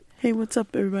Hey, what's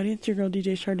up, everybody? It's your girl,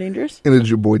 DJ Char Dangerous. And it's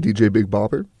your boy, DJ Big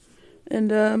Bopper. And,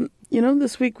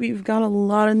 this week we've got a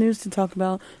lot of news to talk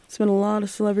about. There's been a lot of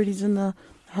celebrities in the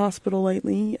hospital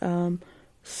lately.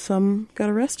 Some got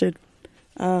arrested.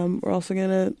 We're also going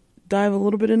to dive a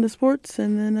little bit into sports,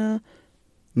 and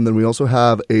then we also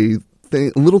have a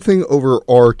little thing over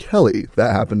R. Kelly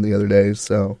that happened the other day.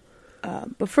 So,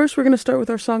 but first we're going to start with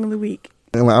our song of the week.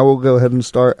 And I will go ahead and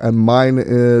start. And mine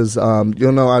is,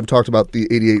 I've talked about the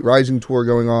 88 Rising tour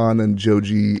going on, and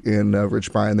Joji and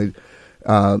Rich Brian, they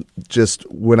just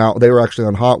went out. They were actually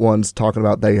on Hot Ones talking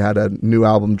about they had a new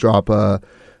album drop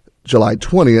July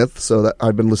 20th. So that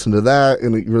I've been listening to that,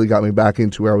 and it really got me back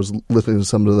into where I was listening to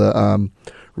some of the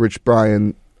Rich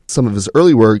Brian, some of his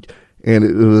early work, and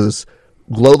it was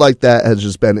Glow Like That has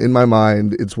just been in my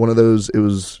mind. It's one of those, it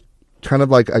was kind of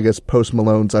like, I guess, Post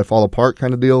Malone's I Fall Apart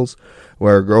kind of deals,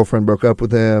 where a girlfriend broke up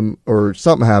with him or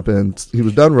something happened, he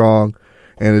was done wrong,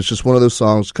 and it's just one of those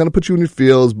songs, kind of puts you in your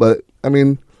feels, but, I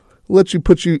mean, gives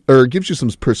you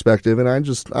some perspective, and I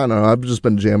don't know, I've just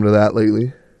been jamming to that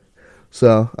lately.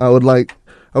 So, I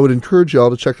would encourage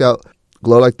y'all to check out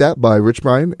Glow Like That by Rich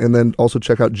Brian, and then also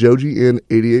check out Joji and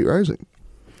 88 Rising.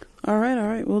 All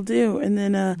right, we'll do. And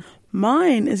then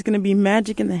mine is going to be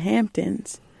Magic in the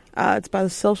Hamptons. It's by the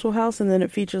Social House, and then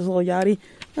it features Lil Yachty.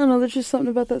 I don't know, there's just something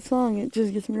about that song. It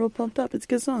just gets me real pumped up. It's a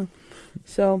good song.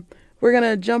 So we're going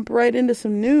to jump right into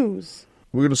some news.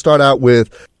 We're going to start out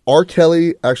with R.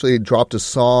 Kelly actually dropped a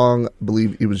song, I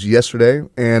believe it was yesterday,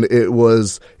 and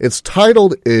its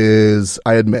title is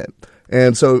I Admit.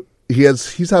 And so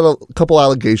he's had a couple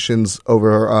allegations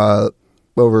over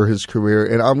his career,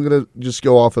 and I'm going to just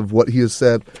go off of what he has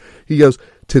said. He goes,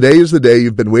 "Today is the day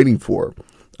you've been waiting for."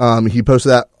 He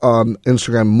posted that on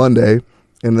Instagram Monday,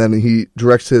 and then he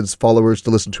directs his followers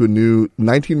to listen to a new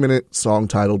 19-minute song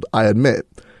titled I Admit,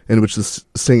 in which the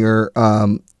singer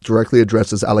directly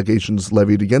addresses allegations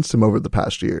levied against him over the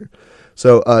past year.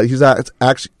 So he's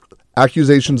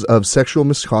accusations of sexual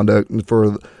misconduct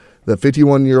for the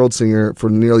 51-year-old singer for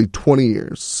nearly 20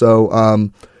 years. So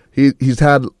he's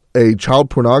had a child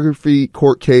pornography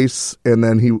court case, and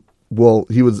then he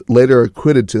was later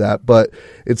acquitted to that, but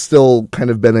it's still kind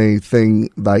of been a thing,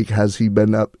 like, has he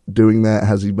been up doing that?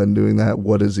 Has he been doing that?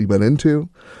 What has he been into?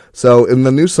 So in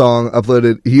the new song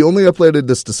he only uploaded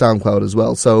this to SoundCloud as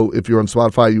well. So if you're on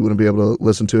Spotify, you wouldn't be able to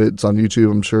listen to it. It's on YouTube,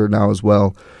 I'm sure, now as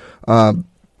well.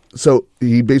 So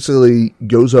he basically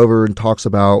goes over and talks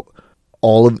about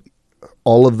all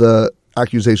of the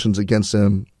accusations against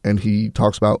him, and he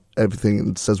talks about everything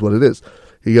and says what it is.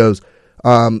 He goes,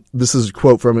 this is a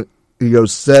quote from it. He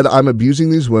goes, "Said I'm abusing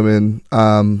these women.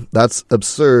 That's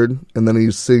absurd." And then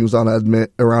he sings on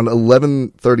Admit around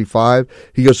 11:35.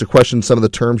 He goes to question some of the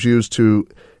terms used to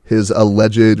his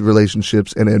alleged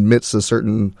relationships and admits to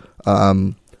certain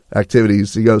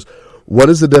activities. He goes, "What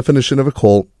is the definition of a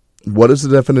cult? What is the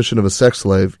definition of a sex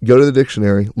slave? Go to the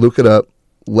dictionary, look it up.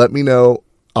 Let me know.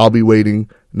 I'll be waiting.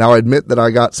 Now I admit that I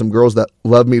got some girls that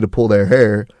love me to pull their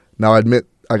hair. Now I admit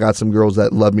I got some girls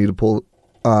that love me to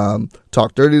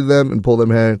talk dirty to them and pull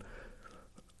them hair.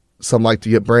 Some like to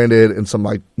get branded, and some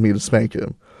like me to spank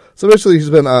him." So basically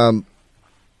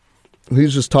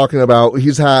he's just talking about,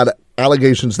 he's had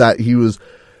allegations that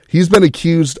he's been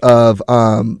accused of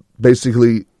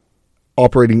basically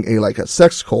operating a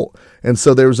sex cult. And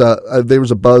so there was a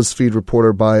BuzzFeed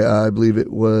reporter by I believe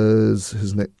it was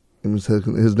his name was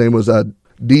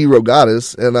D.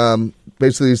 Rogatis, and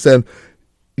basically he said,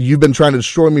 "You've been trying to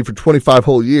destroy me for 25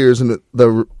 whole years." And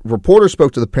the reporter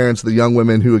spoke to the parents of the young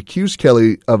women who accused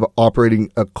Kelly of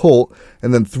operating a cult,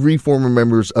 and then 3 former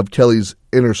members of Kelly's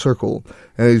inner circle.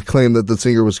 And he claimed that the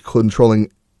singer was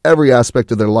controlling every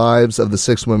aspect of their lives of the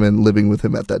 6 women living with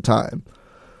him at that time.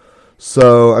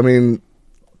 So, I mean,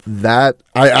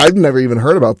 I'd never even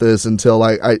heard about this until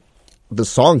the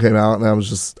song came out, and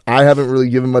I haven't really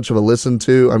given much of a listen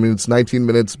to. I mean, it's 19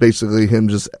 minutes, basically him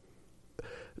just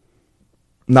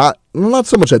not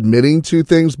so much admitting to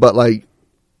things, but like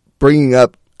bringing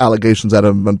up allegations that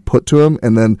have been put to him,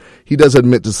 and then he does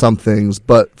admit to some things,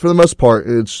 but for the most part,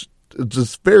 it's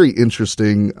just very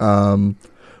interesting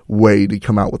way to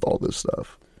come out with all this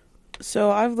stuff.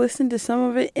 So I've listened to some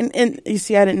of it, and you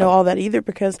see, I didn't know all that either,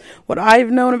 because what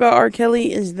I've known about R.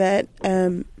 Kelly is that,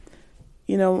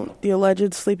 the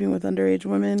alleged sleeping with underage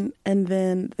women, and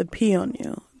then the pee on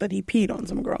you, that he peed on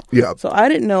some girl. Yeah. So I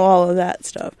didn't know all of that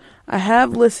stuff. I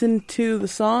have listened to the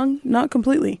song, not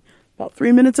completely, about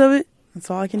 3 minutes of it.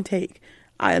 That's all I can take.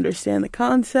 I understand the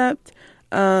concept.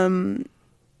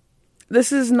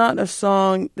 This is not a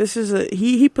song. This is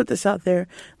he put this out there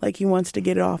like he wants to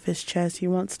get it off his chest. He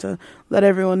wants to let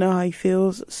everyone know how he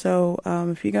feels. So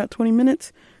if you got 20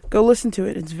 minutes, Go listen to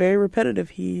it. It's very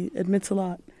repetitive. He admits a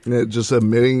lot. Just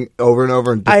admitting over and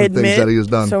over and different things that he has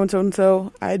done. So and so and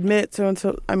so. I admit so and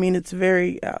so. I mean, it's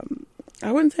very,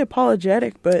 I wouldn't say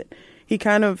apologetic, but he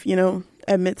kind of,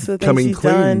 admits the things he's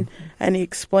done, and he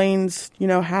explains,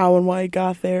 how and why he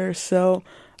got there. So,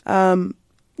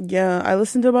 yeah, I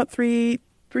listened to about 3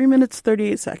 minutes,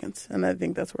 38 seconds, and I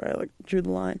think that's where I drew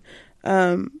the line.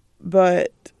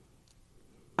 But,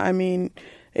 I mean,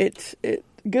 it's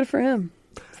good for him.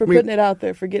 For putting it out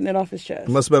there, for getting it off his chest.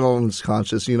 It must have been on his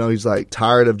conscience. He's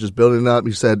tired of just building it up.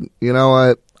 He said, you know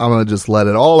what? I'm going to just let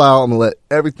it all out. I'm going to let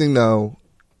everything know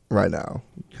right now,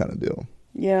 kind of deal.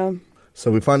 Yeah. So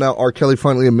we find out R. Kelly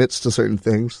finally admits to certain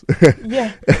things.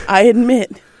 Yeah, I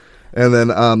admit. And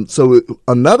then, so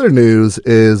another news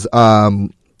is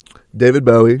David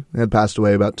Bowie had passed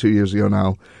away about 2 years ago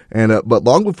now. And but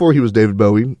long before he was David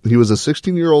Bowie, he was a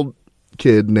 16-year-old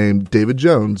kid named David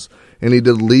Jones, and he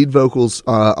did lead vocals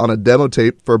on a demo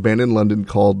tape for a band in London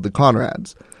called the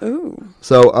Conrads. Ooh.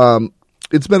 So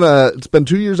it's been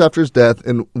 2 years after his death,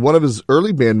 and one of his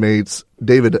early bandmates,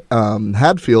 David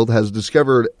Hadfield, has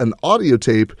discovered an audio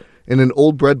tape in an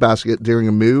old breadbasket during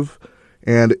a move,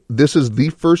 and this is the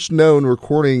first known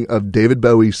recording of David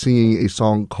Bowie singing a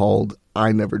song called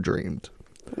 "I Never Dreamed."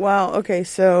 Wow. Okay,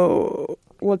 so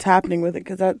what's happening with it?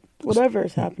 Because whatever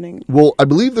is happening. Well, I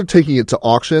believe they're taking it to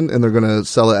auction, and they're going to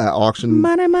sell it at auction.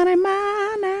 Money, money,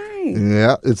 money.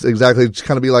 Yeah, it's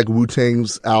kind of be like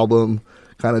Wu-Tang's album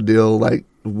kind of deal, like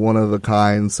one of a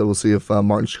kind. So we'll see if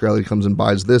Martin Shkreli comes and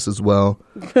buys this as well.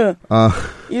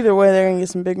 Either way, they're going to get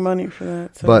some big money for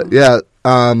that. So. But yeah,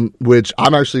 which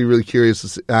I'm actually really curious to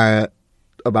see,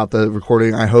 about the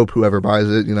recording. I hope whoever buys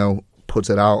it, puts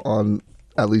it out on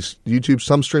at least YouTube,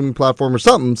 some streaming platform or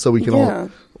something, so we can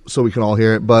all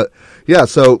hear it. But yeah,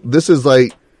 so this is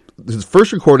his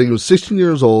first recording. He was 16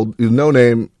 years old. He was no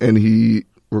name, and he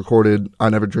recorded "I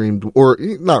Never Dreamed," or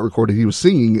not recorded. He was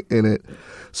singing in it.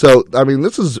 So I mean,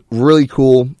 this is really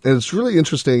cool, and it's really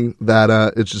interesting that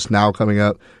it's just now coming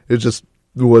up. It just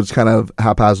was kind of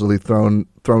haphazardly thrown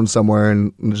somewhere,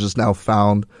 and it's just now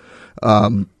found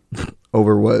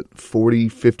over 40,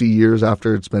 50 years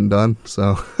after it's been done.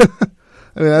 So.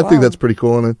 I mean, I think that's pretty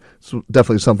cool, and it's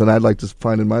definitely something I'd like to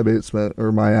find in my basement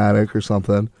or my attic or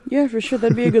something. Yeah, for sure.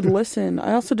 That'd be a good listen.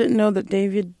 I also didn't know that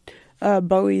David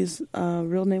Bowie's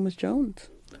real name was Jones.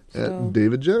 So.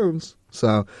 David Jones.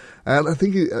 So, and I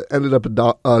think he ended up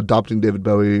adopting David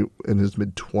Bowie in his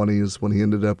mid-20s when he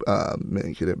ended up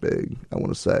making it big, I want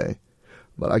to say.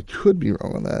 But I could be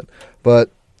wrong on that.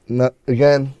 But,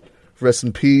 again, rest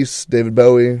in peace, David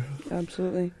Bowie.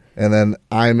 Absolutely. And then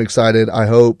I'm excited. I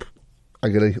hope I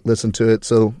get to listen to it.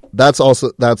 So I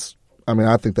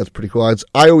think that's pretty cool.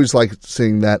 I always like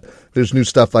seeing that there's new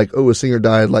stuff like, a singer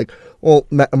died.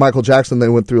 Michael Jackson, they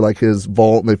went through his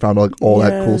vault and they found all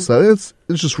that cool stuff.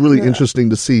 It's just really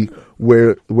interesting to see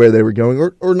where they were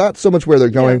going, or not so much where they're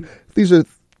going. Yeah. These are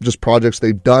just projects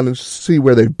they've done, and just see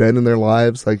where they've been in their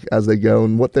lives, as they go,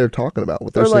 and what they're talking about,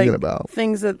 what they're singing about.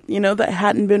 Things that, that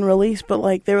hadn't been released,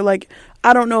 but they were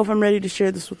I don't know if I'm ready to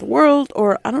share this with the world,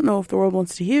 or I don't know if the world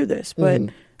wants to hear this. But,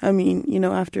 I mean,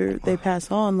 after they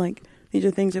pass on, these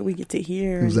are things that we get to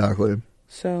hear. Exactly.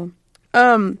 So,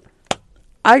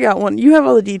 I got one. You have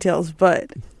all the details, but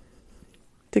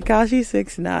Tekashi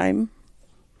 6ix9ine.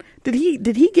 Did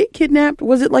he get kidnapped?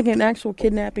 Was it an actual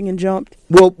kidnapping and jumped?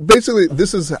 Well, basically,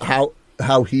 this is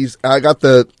how he's. I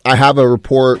have a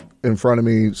report in front of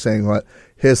me saying what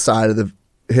his side of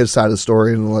the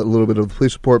story and a little bit of the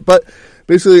police report. But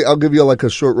basically, I'll give you a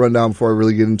short rundown before I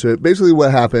really get into it. Basically, what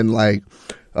happened?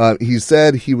 He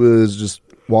said he was just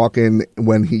walking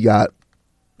when he got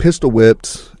pistol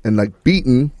whipped and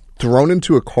beaten, thrown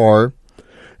into a car.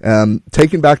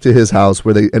 Taken back to his house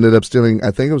where they ended up stealing,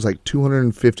 I think it was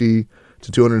 $250,000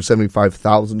 to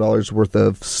 $275,000 worth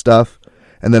of stuff,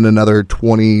 and then another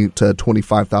 $20,000 to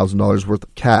 $25,000 worth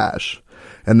of cash.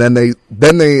 And then they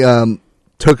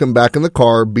took him back in the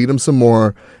car, beat him some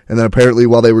more, and then apparently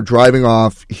while they were driving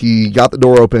off, he got the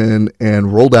door open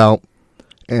and rolled out.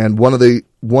 And one of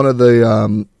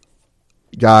the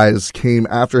guys came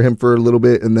after him for a little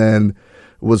bit, and then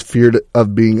was feared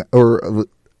of being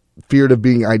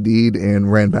ID'd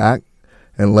and ran back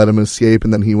and let him escape.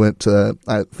 And then he went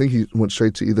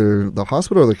straight to either the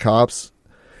hospital or the cops.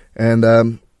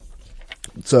 And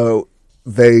so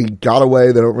they got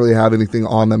away. They don't really have anything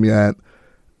on them yet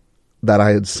that I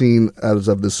had seen as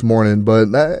of this morning. But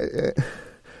it's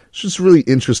just really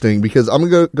interesting because I'm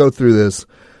going to go through this.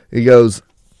 He goes...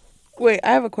 Wait,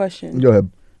 I have a question. Go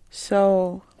ahead.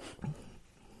 So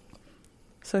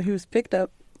he was picked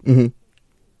up. Mm-hmm.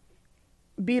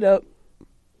 Beat up,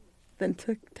 then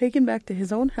taken back to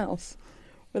his own house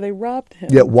where they robbed him.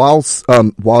 Yeah, while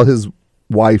his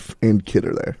wife and kid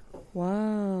are there.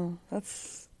 Wow,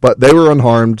 that's... But they were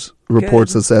unharmed.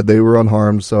 Reports that said they were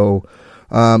unharmed. So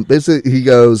basically he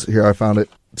goes, here, I found it.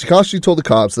 Tekashi told the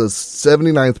cops that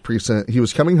 79th Precinct, he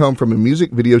was coming home from a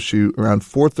music video shoot around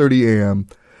 4:30 a.m.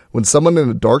 when someone in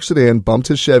a dark sedan bumped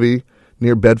his Chevy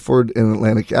near Bedford and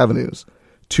Atlantic Avenues.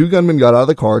 Two gunmen got out of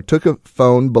the car, took a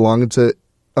phone belonging to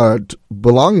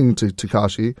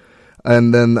Tekashi,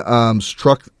 and then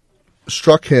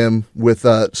struck him with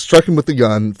the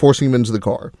gun, forcing him into the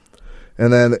car.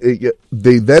 And then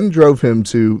they then drove him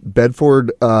to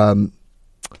Bedford.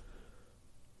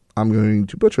 I'm going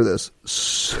to butcher this.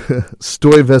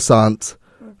 Stuyvesant,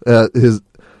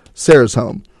 Sarah's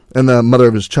home, and the mother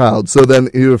of his child. So then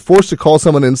he was forced to call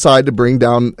someone inside to bring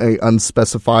down a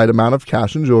unspecified amount of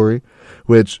cash and jewelry,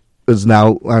 which is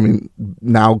now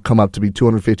come up to be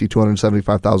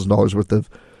 $275,000 worth of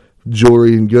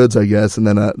jewelry and goods, I guess, and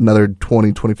then another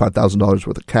 $25,000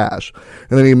 worth of cash.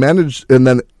 And then he managed,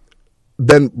 and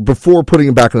then before putting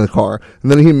him back in the car, and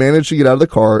then he managed to get out of the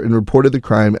car and reported the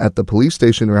crime at the police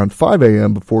station around 5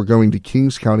 a.m. before going to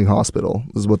Kings County Hospital,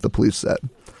 is what the police said.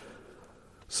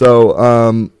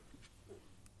 So,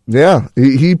 yeah,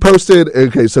 he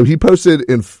posted, so he posted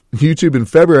in YouTube in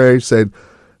February, said,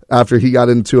 after he got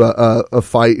into a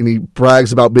fight, and he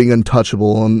brags about being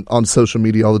untouchable on social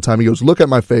media all the time. He goes, "Look at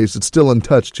my face. It's still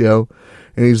untouched, yo."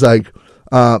 And he's like,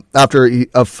 after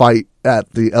a fight at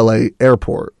the LA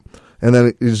airport. And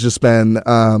then he's just been,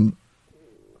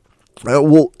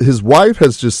 his wife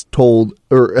has just told,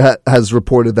 or has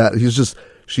reported that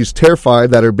she's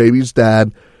terrified that her baby's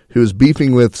dad, who is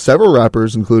beefing with several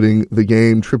rappers, including The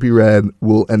Game, Trippie Redd,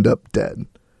 will end up dead.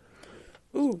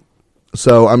 Ooh.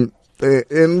 So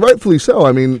and rightfully so.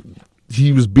 I mean,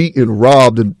 he was beaten,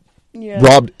 robbed, and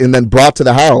then brought to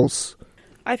the house.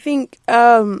 I think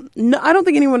no, I don't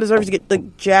think anyone deserves to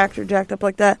get jacked up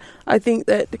like that. I think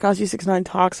that Tekashi 6ix9ine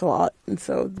talks a lot, and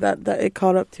so that it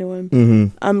caught up to him.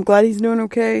 Mm-hmm. I'm glad he's doing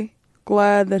okay.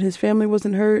 Glad that his family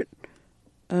wasn't hurt.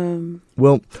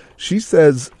 Well, she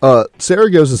says,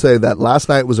 Sarah goes to say that last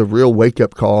night was a real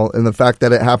wake-up call, and the fact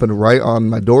that it happened right on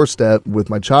my doorstep with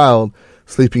my child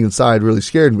sleeping inside really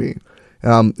scared me.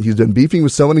 He's been beefing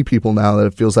with so many people now that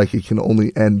it feels like it can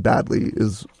only end badly,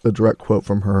 is a direct quote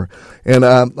from her. And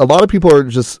a lot of people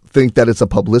just think that it's a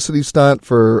publicity stunt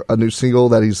for a new single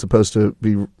that he's supposed to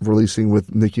be releasing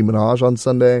with Nicki Minaj on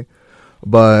Sunday.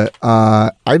 But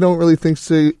I don't really think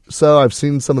so. I've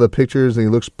seen some of the pictures, and he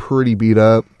looks pretty beat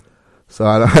up. So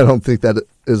I don't think that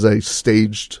is a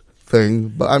staged thing.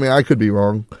 But I mean, I could be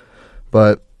wrong.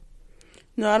 But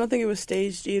no, I don't think it was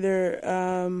staged either.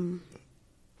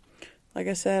 Like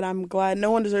I said, I'm glad.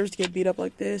 No one deserves to get beat up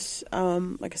like this.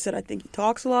 Like I said, I think he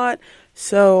talks a lot.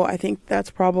 So I think that's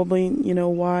probably,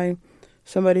 why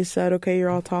somebody said, okay, you're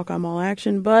all talk, I'm all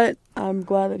action. But I'm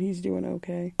glad that he's doing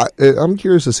okay. I'm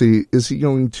curious to see, is he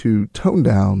going to tone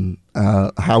down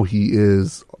how he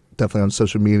is definitely on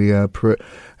social media?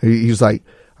 He's like,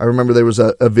 I remember there was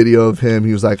a video of him.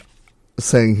 He was like,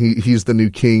 saying he's the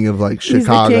new king of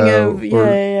Chicago. He's the king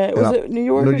of, Was it New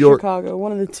York or Chicago?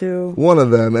 One of the two. One of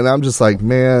them. And I'm just like,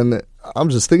 man, I'm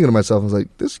just thinking to myself, I was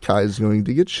like, this guy is going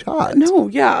to get shot. No,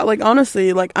 yeah.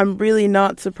 Honestly, I'm really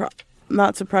not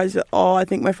surprised at all. I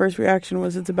think my first reaction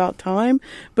was it's about time,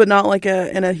 but not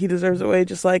in a he deserves it way,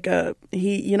 just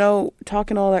he,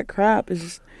 talking all that crap is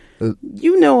just,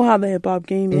 how the hip hop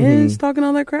game is. Talking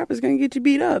all that crap is going to get you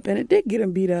beat up, and it did get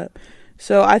him beat up.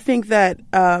 So I think that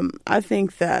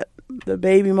the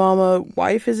baby mama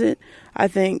wife is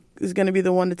going to be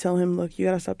the one to tell him, look, you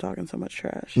got to stop talking so much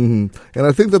trash. Mm-hmm. And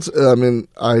I think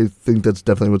that's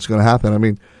definitely what's going to happen. I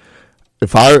mean,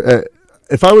 if I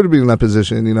were to be in that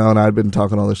position, and I'd been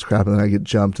talking all this crap and then I get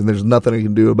jumped and there's nothing I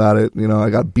can do about it.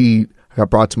 I got beat, I got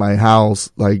brought to my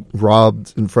house,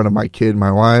 robbed in front of my kid,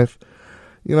 my wife.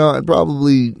 I'd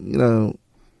probably,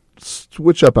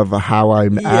 switch up of how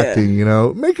I'm acting,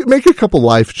 make a couple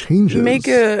life changes, make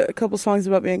a couple songs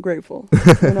about being grateful,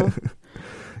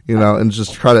 and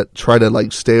just try to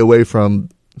stay away from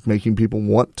making people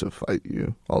want to fight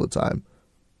you all the time.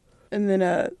 And then,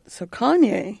 so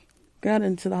Kanye got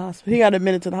into the hospital. He got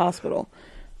admitted to the hospital.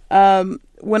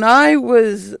 When I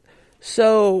was,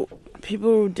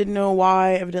 people didn't know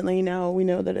why. Evidently now we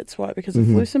know that it's what, because of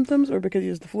flu symptoms or because he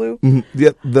has the flu. Mm-hmm.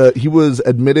 Yeah, he was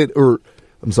admitted,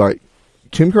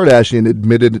 Kim Kardashian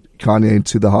admitted Kanye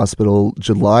to the hospital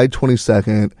July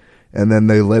 22nd, and then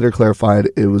they later clarified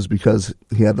it was because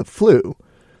he had the flu.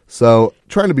 So,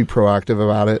 trying to be proactive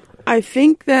about it. I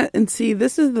think that, and see,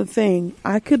 this is the thing.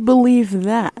 I could believe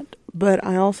that, but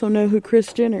I also know who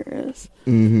Kris Jenner is.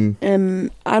 Mm-hmm.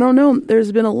 And I don't know.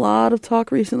 There's been a lot of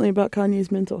talk recently about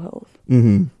Kanye's mental health.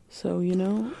 Mm-hmm. So,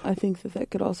 I think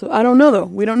that could also... I don't know, though.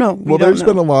 We don't know. There's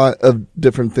been a lot of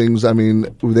different things. I mean,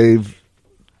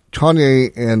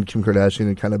 Kanye and Kim Kardashian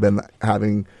have kind of been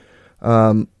having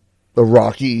a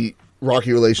rocky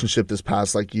relationship this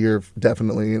past year,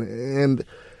 definitely. And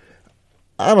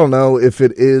I don't know if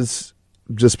it is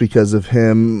just because of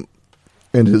him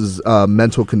and his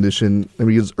mental condition. I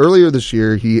mean, because earlier this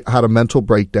year he had a mental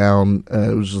breakdown.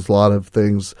 It was just a lot of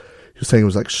things. He was saying it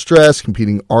was stress,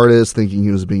 competing artists, thinking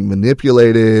he was being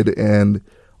manipulated, and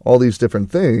all these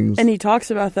different things. And he talks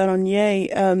about that on Ye.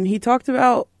 He talked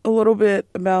about a little bit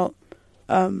about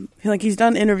he's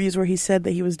done interviews where he said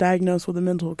that he was diagnosed with a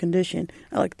mental condition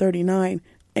at 39,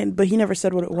 but he never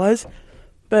said what it was.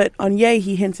 But on Ye,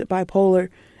 he hints at bipolar,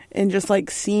 and just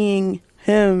seeing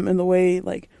him and the way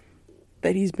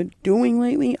that he's been doing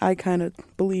lately, I kind of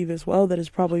believe as well that it's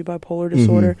probably bipolar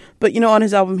disorder. Mm-hmm. But on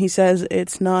his album, he says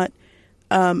it's not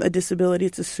a disability;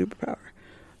 it's a superpower.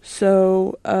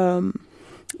 So,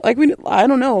 I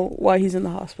don't know why he's in the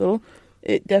hospital.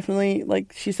 It definitely,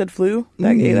 she said, flu.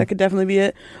 That could definitely be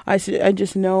it. I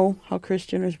just know how Kris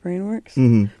Jenner's brain works.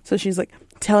 Mm-hmm. So she's like,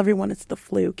 tell everyone it's the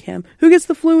flu, Kim. Who gets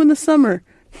the flu in the summer?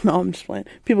 No, I'm just playing.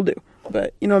 People do.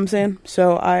 But you know what I'm saying?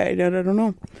 So I don't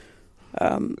know.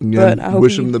 But I hope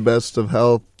wish him the best of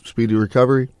health, speedy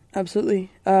recovery.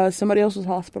 Absolutely. Somebody else was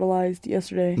hospitalized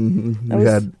yesterday.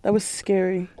 Mm-hmm. That was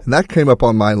scary. And that came up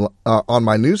on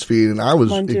my news feed, and I was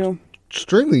Mine too.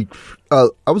 extremely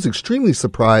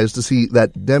surprised to see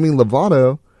that Demi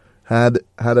Lovato had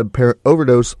a apparent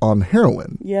overdose on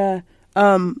heroin. Yeah.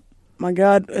 My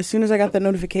God, as soon as I got that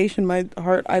notification, my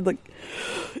heart,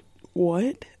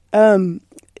 what?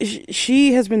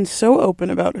 She has been so open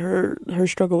about her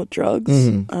struggle with drugs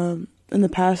in the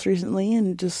past recently,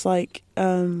 and just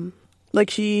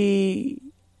she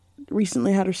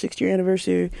recently had her 6-year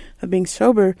anniversary of being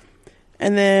sober,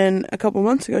 and then a couple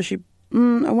months ago,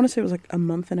 I want to say it was a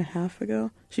month and a half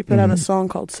ago, she put out a song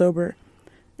called Sober,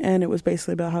 and it was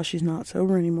basically about how she's not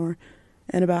sober anymore.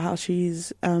 And about how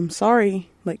she's sorry,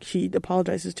 she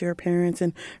apologizes to her parents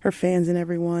and her fans and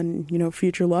everyone,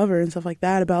 future lover and stuff like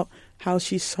that, about how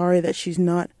she's sorry that she's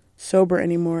not sober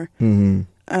anymore.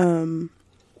 Mm-hmm.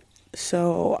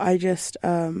 So I just,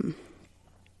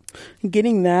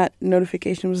 getting that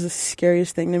notification was the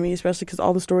scariest thing to me, especially because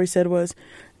all the story said was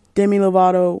Demi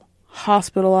Lovato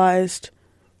hospitalized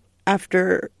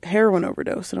after heroin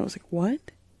overdose. And I was like, what?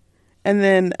 And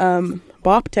then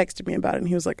Bob texted me about it, and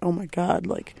he was like, oh, my God,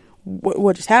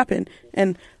 what just happened?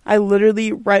 And I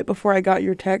literally, right before I got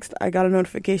your text, I got a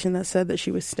notification that said that she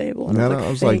was stable. And I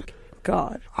was like, thank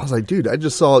God. I was like, dude, I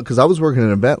just saw it because I was working at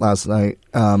an event last night.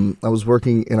 I was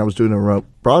working, and I was doing a remote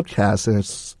broadcast, and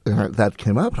that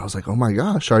came up, and I was like, oh, my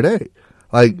gosh, Sade.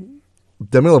 Demi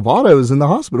Lovato is in the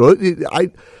hospital. I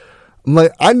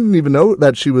didn't even know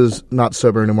that she was not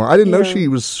sober anymore. I didn't know she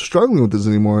was struggling with this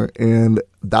anymore, and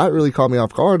that really caught me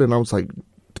off guard, and I was like...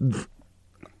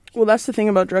 Well, that's the thing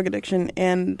about drug addiction,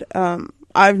 and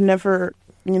I've never,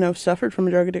 suffered from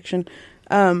a drug addiction,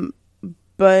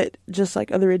 but just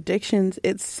like other addictions,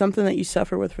 it's something that you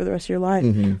suffer with for the rest of your life.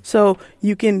 Mm-hmm. So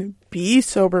you can be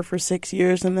sober for 6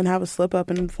 years and then have a slip-up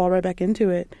and fall right back into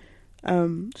it.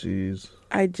 Jeez.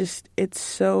 It's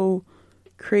so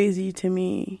crazy to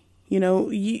me. You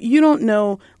don't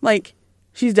know,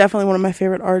 she's definitely one of my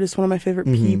favorite artists, one of my favorite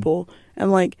people.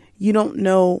 And, you don't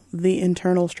know the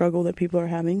internal struggle that people are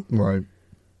having. Right.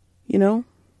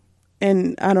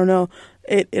 And I don't know.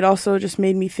 It also just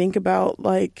made me think about,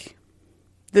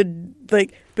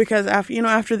 because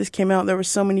after this came out, there were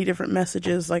so many different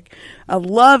messages, of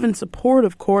love and support,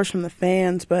 of course, from the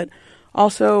fans. But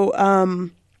also,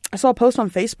 I saw a post on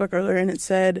Facebook earlier, and it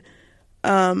said,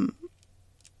 drug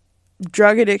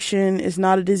addiction is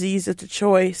not a disease, it's a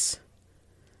choice.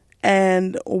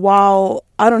 And while,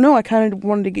 I don't know, I kind of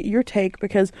wanted to get your take,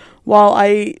 because while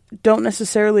I don't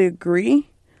necessarily agree,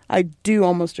 I do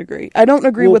almost agree. I don't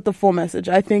agree with the full message.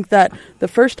 I think that the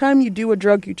first time you do a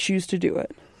drug, you choose to do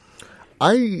it.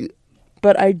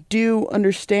 But I do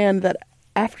understand that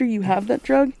after you have that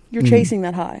drug, you're chasing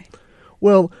that high.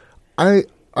 Well, I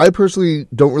personally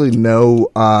don't really know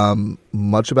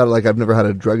much about it. I've never had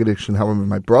a drug addiction. However,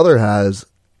 my brother has,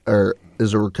 or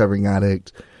is a recovering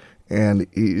addict, and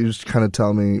he used to kind of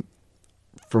tell me,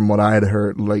 from what I had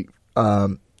heard,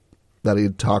 that he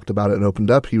had talked about it and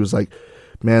opened up. He was like,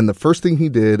 man, the first thing he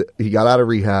did, he got out of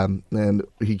rehab, and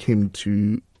he came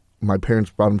to, my parents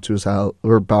brought him to his house,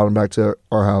 or brought him back to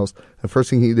our house. The first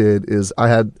thing he did is,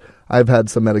 I've had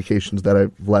some medications that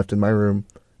I've left in my room,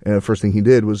 and the first thing he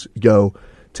did was go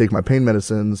take my pain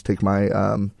medicines, take my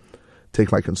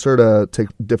Concerta, take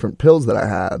different pills that I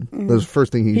had. That was the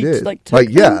first thing he did.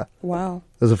 Yeah. Wow.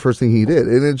 That was the first thing he did.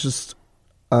 And it's just,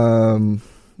 I don't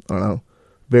know,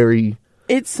 very...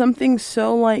 It's something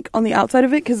so, like, on the outside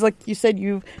of it, because, like you said,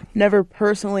 you've never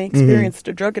personally experienced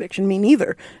a drug addiction. Me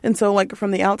neither. And so, like,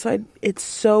 from the outside, it's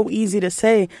so easy to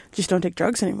say, just don't take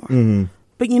drugs anymore.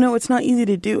 But, you know, it's not easy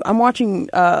to do. I'm watching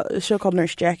a show called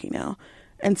Nurse Jackie now.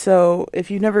 And so,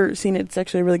 if you've never seen it, it's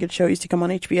actually a really good show. It used to come on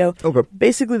HBO. Okay.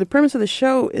 Basically, the premise of the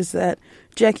show is that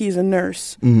Jackie is a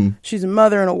nurse. She's a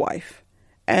mother and a wife.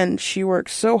 And she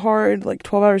works so hard, like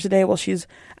 12 hours a day while she's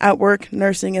at work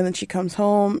nursing. And then she comes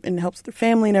home and helps with her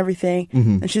family and everything.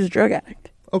 And she's a drug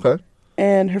addict. Okay.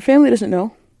 And her family doesn't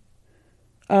know.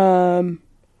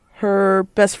 Her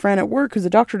best friend at work, who's a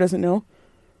doctor, doesn't know.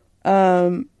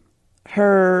 The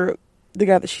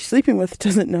guy that she's sleeping with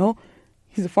doesn't know.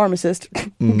 He's a pharmacist.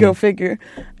 Go figure.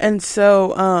 And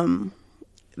so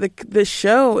the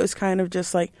show is kind of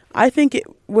just like, I think it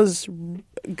was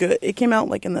good. It came out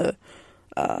like in the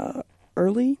I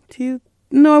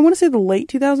want to say the late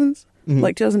 2000s,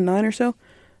 like 2009 or so,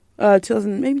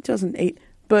 maybe 2008.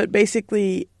 But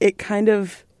basically, it kind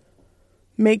of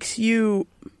makes you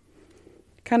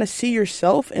kind of see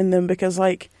yourself in them, because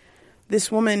like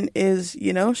this woman is,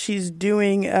 you know, she's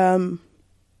doing,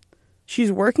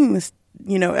 she's working this,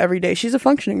 you know, every day. She's a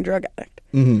functioning drug addict.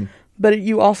 But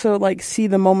you also like see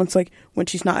the moments like when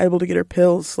she's not able to get her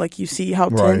pills, like you see how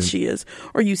tense she is,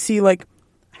 or you see like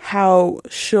how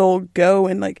she'll go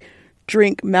and like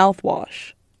drink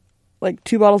mouthwash, like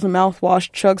 2 bottles of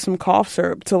mouthwash, chug some cough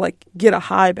syrup to like get a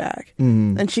high back.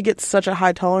 And she gets such a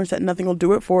high tolerance that nothing will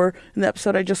do it for her. In the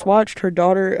episode I just watched, her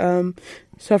daughter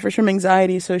suffers from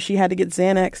anxiety, so she had to get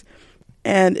Xanax,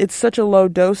 and it's such a low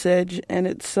dosage, and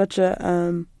it's such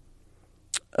a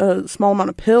small amount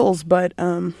of pills, but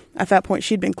at that point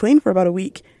she'd been clean for about a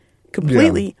week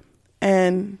completely,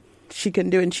 and she couldn't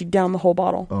do it, and she downed the whole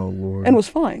bottle. Oh, Lord. And was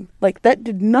fine. Like, that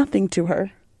did nothing to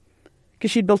her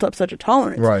because she'd built up such a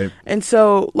tolerance. Right. And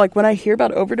so, like, when I hear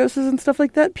about overdoses and stuff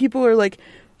like that, people are like,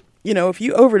 you know, if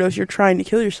you overdose, you're trying to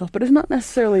kill yourself, but it's not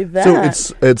necessarily that.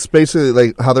 So it's basically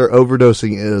like how they're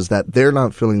overdosing is that they're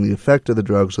not feeling the effect of the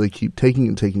drug, so they keep taking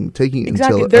and taking and taking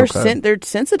exactly. until they're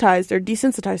sensitized, they're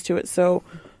desensitized to it. So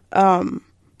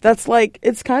that's like,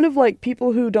 it's kind of like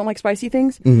people who don't like spicy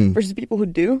things versus people who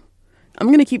do. I'm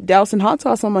going to keep dousing hot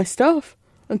sauce on my stuff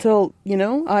until, you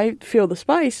know, I feel the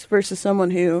spice, versus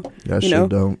someone who,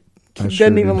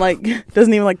 doesn't even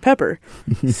like pepper.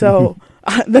 So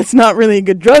that's not really a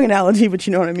good drug analogy, but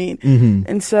you know what I mean.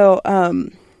 And so,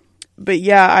 but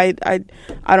yeah,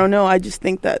 I don't know. I just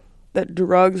think that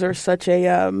drugs are such a,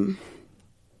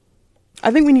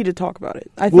 I think we need to talk about it.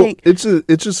 I think it's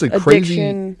just a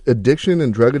crazy addiction,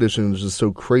 and drug addiction is just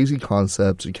so crazy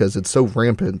concept because it's so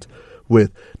rampant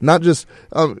with not just,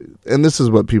 and this is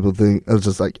what people think, it's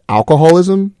just like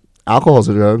alcoholism. Alcohol's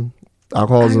a drug.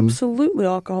 Alcoholism. Absolutely,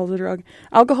 alcohol is a drug.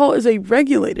 Alcohol is a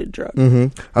regulated drug.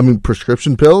 I mean,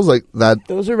 prescription pills like that.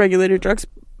 Those are regulated drugs.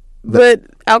 But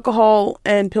alcohol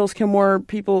and pills kill more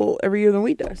people every year than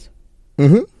weed does.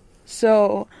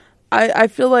 So I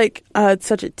feel like it's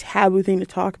such a taboo thing to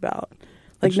talk about.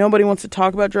 Like, nobody wants to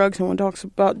talk about drugs. No one talks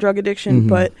about drug addiction,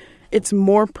 but it's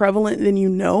more prevalent than you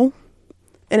know,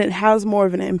 and it has more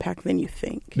of an impact than you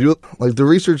think. Like the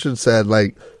research had said,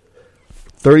 like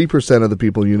 30% of the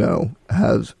people you know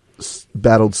has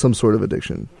battled some sort of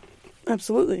addiction.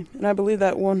 Absolutely, and I believe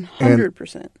that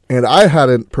 100%. And I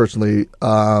hadn't personally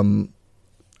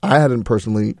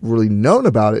really known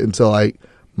about it until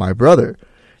my brother.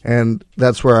 And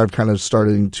that's where I've kind of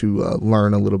started to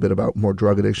learn a little bit about more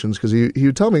drug addictions, because he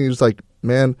would tell me, he was like,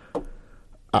 man,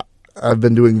 I've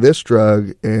been doing this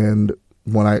drug, and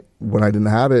when I didn't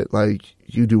have it, like,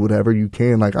 you do whatever you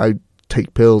can. Like, I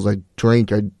take pills, I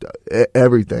drink,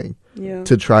 everything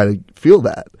to try to feel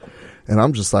that. And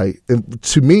I'm just like,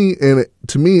 to me,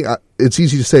 it's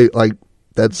easy to say, like,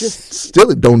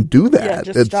 don't do that. Yeah,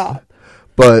 just stop.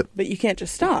 But you can't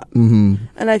just stop. And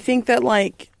I think that,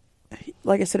 like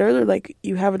I said earlier, like,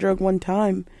 you have a drug one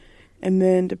time, and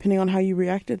then depending on how you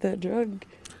react to that drug,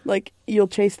 like, you'll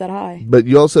chase that high. But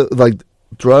you also, like,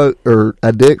 drug or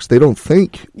addicts, they don't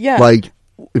think. Yeah. Like,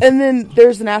 and then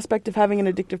there's an aspect of having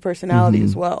an addictive personality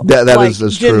as well. That like,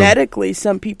 is genetically, true.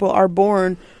 Some people are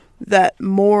born that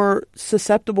more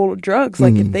susceptible to drugs.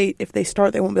 Like, if they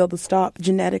start, they won't be able to stop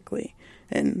genetically.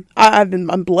 And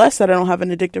I'm blessed that I don't have an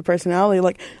addictive personality.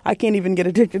 Like, I can't even get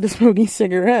addicted to smoking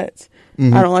cigarettes.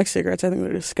 I don't like cigarettes. I think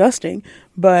they're disgusting.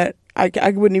 But I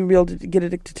wouldn't even be able to get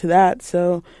addicted to that.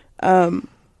 So,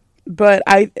 but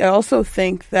I also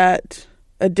think that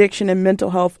addiction and mental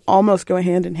health almost go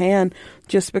hand in hand,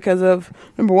 just because of,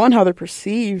 number one, how they're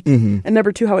perceived, and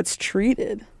number two, how it's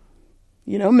treated.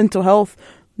 You know, mental health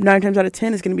 9 times out of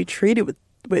 10 is going to be treated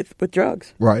with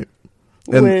drugs, right?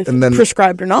 And then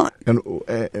prescribed or not. And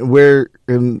where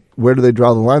do they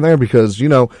draw the line there? Because, you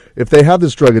know, if they have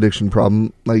this drug addiction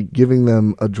problem, like giving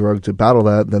them a drug to battle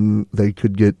that, then they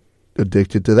could get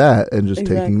addicted to that and just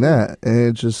taking that.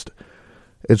 And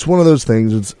it's one of those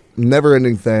things. It's a never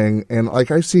ending thing. And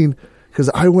like I've seen, because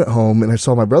I went home and I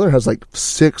saw my brother has like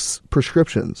 6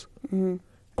 prescriptions. And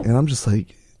I'm just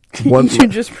like, you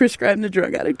just prescribed the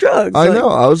drug addict drugs. I know.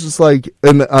 I was just like,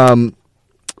 and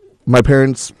my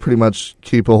parents pretty much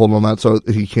keep a hold on that so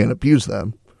he can't abuse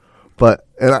them. But,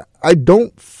 and I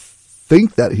don't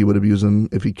think that he would abuse them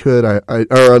if he could. Or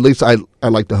at least I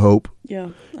like to hope. Yeah,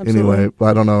 absolutely. Anyway, but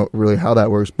I don't know really how that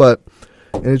works. But,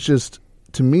 and it's just,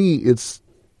 to me,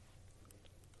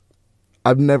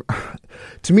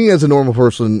 to me as a normal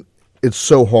person, it's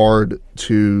so hard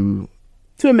to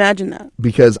imagine that.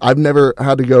 Because I've never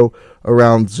had to go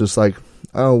around just like,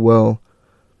 oh, well,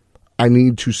 I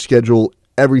need to schedule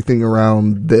everything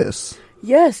around this.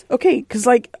 Yes. Okay. Because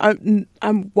like I'm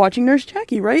watching Nurse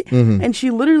Jackie, right? And she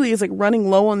literally is like running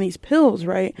low on these pills,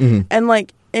 right? And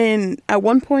like at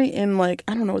one point in like,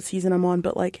 I don't know what season I'm on,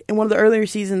 but like in one of the earlier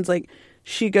seasons, like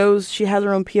she has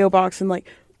her own P.O. box and like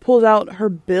pulls out her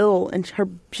bill, and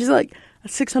she's like a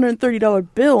 $630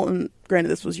 bill. And granted,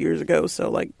 this was years ago,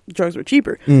 so like drugs were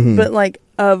cheaper. But like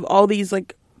of all these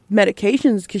like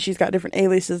medications, because she's got different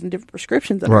aliases and different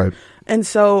prescriptions, right? And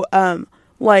so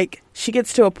like she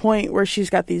gets to a point where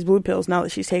she's got these blue pills now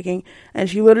that she's taking, and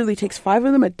she literally takes 5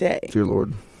 of them a day. Dear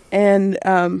Lord. And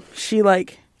she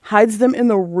like hides them in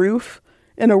the roof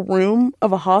in a room of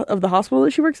the hospital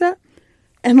that she works at,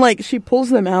 and like she pulls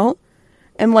them out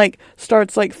and like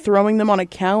starts like throwing them on a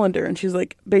calendar, and she's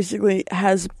like basically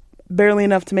has barely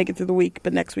enough to make it through the week,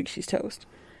 but next week she's toast.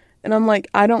 And I'm like,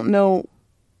 I don't know,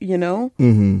 you know?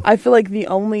 I feel like the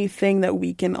only thing that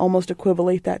we can almost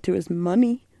equivalate that to is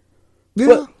money.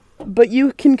 Yeah. But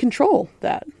you can control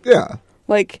that. Yeah.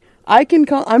 Like,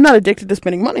 I'm not addicted to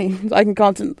spending money. I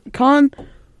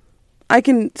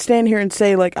can stand here and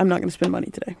say, like, I'm not going to spend money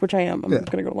today, which I am. I'm going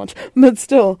to go to lunch. But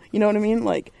still, you know what I mean?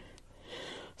 Like,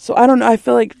 so I don't know. I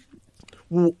feel like...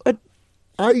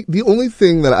 the only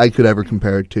thing that I could ever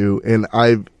compare it to,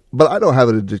 but I don't have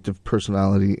an addictive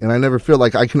personality, and I never feel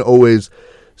like I can always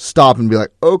stop and be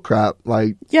like, oh crap,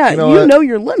 like... Yeah, you know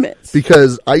your limits.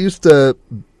 Because I used to...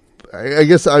 I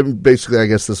guess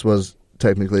this was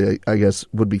technically, I guess,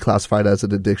 would be classified as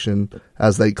an addiction,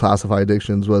 as they classify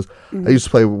addictions, was I used to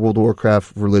play World of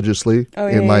Warcraft religiously. Oh,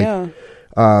 yeah,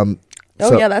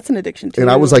 yeah, that's an addiction too.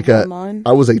 And I was like online.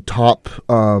 I was a top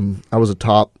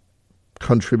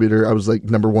contributor. I was like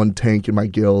number 1 tank in my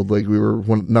guild. Like we were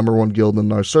number 1 guild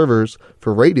in our servers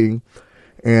for raiding,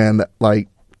 and like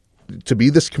to be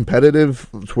this competitive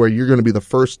to where you're going to be the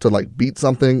first to like beat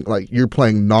something, like you're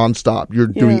playing nonstop. You're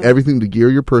doing everything to gear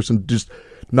your person, just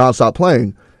nonstop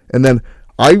playing. And then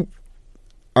I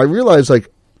realized, like,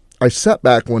 I sat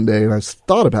back one day and I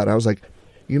thought about it. I was like,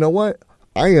 you know what?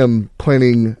 I am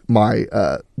planning my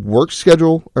work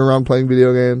schedule around playing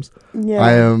video games. Yeah.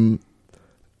 I am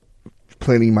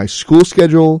planning my school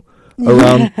schedule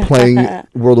around playing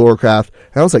World of Warcraft.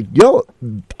 And I was like, yo,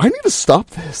 I need to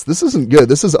stop this. This isn't good.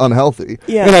 This is unhealthy.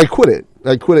 Yeah. And I quit it.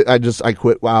 I quit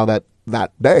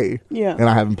that day. Yeah. And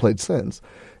I haven't played since.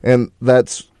 And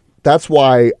that's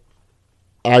why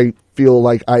I feel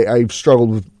like I've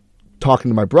struggled with talking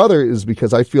to my brother, is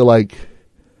because I feel like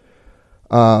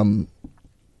I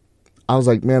was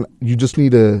like, man, you just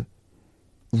need to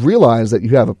realize that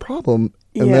you have a problem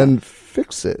and then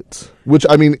fix it. Which,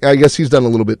 I mean, I guess he's done a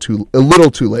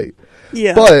little too late.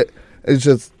 Yeah. But it's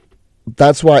just,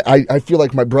 that's why I feel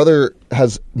like my brother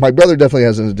definitely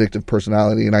has an addictive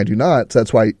personality and I do not. So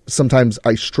that's why sometimes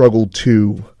I struggle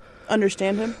to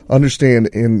understand him,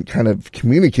 and kind of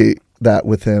communicate that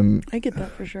with him. I get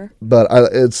that for sure. But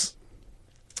it's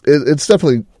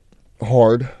definitely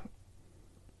hard.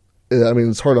 I mean,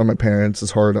 it's hard on my parents.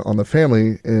 It's hard on the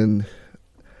family, and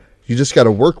you just got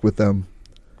to work with them.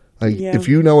 Like, if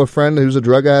you know a friend who's a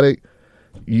drug addict,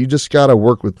 you just got to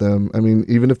work with them. I mean,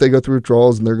 even if they go through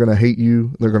withdrawals and they're going to hate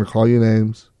you, they're going to call you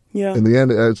names. Yeah. In the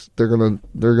end, they're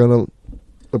gonna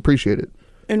appreciate it.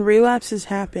 And relapses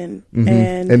happen,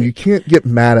 and you can't get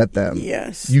mad at them.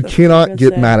 Yes, you cannot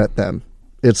get mad at them.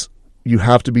 You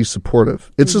have to be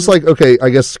supportive. It's just like, okay, I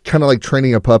guess kind of like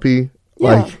training a puppy.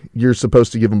 Yeah. Like, you're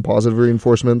supposed to give them positive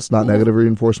reinforcements, not negative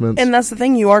reinforcements. And that's the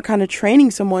thing. You are kind of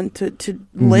training someone to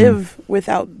live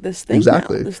without this thing.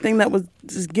 Exactly. Now. This thing that was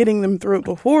just getting them through it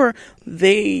before,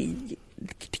 they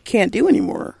can't do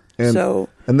anymore.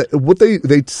 And what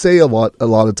they say a lot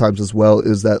of times as well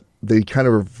is that they kind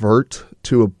of revert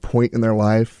to a point in their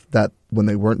life that when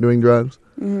they weren't doing drugs,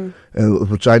 and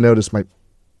which I noticed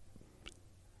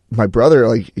my brother,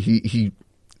 like he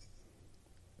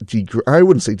I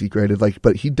wouldn't say degraded, like,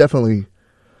 but he definitely,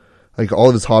 like, all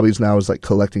of his hobbies now is like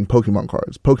collecting Pokemon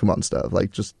cards, Pokemon stuff,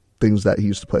 like just things that he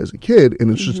used to play as a kid,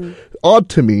 and it's just odd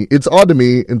to me. It's odd to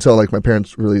me until like my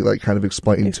parents really like kind of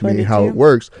explained to me how it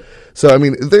works. So I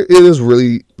mean,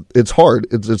 it's hard.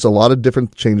 It's a lot of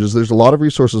different changes. There's a lot of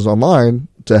resources online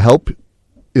to help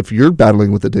if you're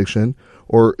battling with addiction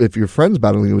or if your friend's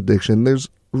battling with addiction. There's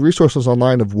resources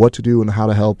online of what to do and how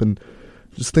to help and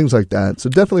just things like that. So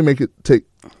definitely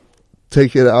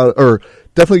take it out, or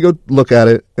definitely go look at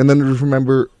it, and then just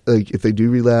remember, like, if they do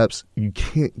relapse, you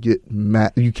can't get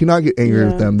mad. You cannot get angry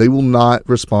with them. They will not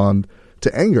respond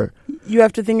to anger. You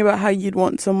have to think about how you'd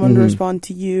want someone to respond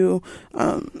to you.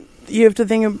 You have to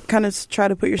think of, kind of try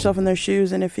to put yourself in their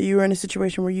shoes, and if you were in a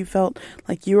situation where you felt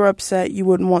like you were upset, you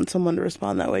wouldn't want someone to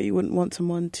respond that way. You wouldn't want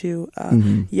someone to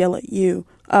yell at you.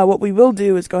 What we will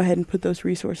do is go ahead and put those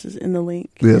resources in the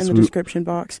link in the description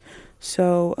box.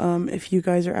 So if you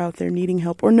guys are out there needing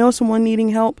help or know someone needing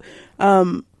help,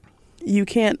 you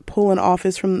can't pull an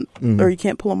office from, or you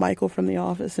can't pull a Michael from the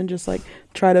office and just like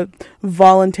try to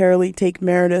voluntarily take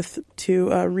Meredith to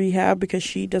rehab because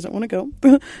she doesn't want to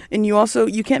go. And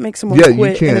you can't make someone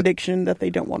quit an addiction that they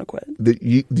don't want to quit.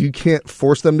 You can't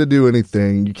force them to do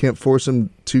anything. You can't force them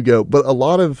to go. But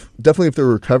definitely if they're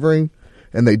recovering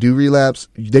and they do relapse,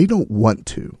 they don't want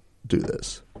to do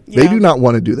this. They do not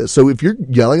want to do this. So if you're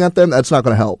yelling at them, that's not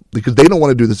going to help because they don't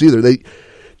want to do this either. They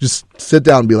just sit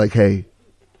down and be like, hey,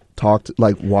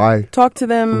 why? Talk to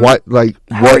them. Why?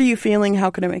 How are you feeling?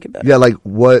 How can I make it better? Yeah, like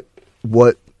what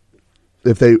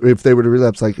if they were to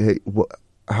relapse? Like, hey,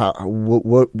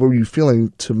 what were you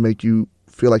feeling to make you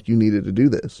feel like you needed to do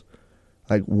this?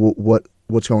 Like,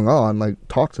 what's going on? Like,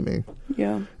 talk to me.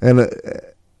 Yeah. And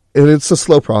it's a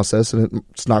slow process, and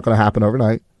it's not going to happen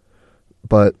overnight.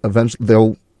 But eventually,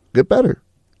 they'll get better.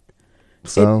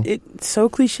 So it's so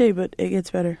cliche, but it gets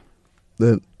better.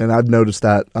 And I've noticed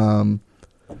that.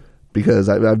 Because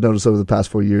I've noticed over the past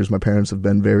 4 years, my parents have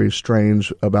been very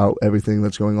strange about everything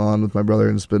that's going on with my brother.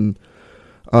 And it's been,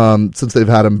 since they've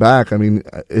had him back, I mean,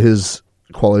 his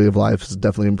quality of life has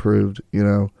definitely improved, you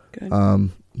know.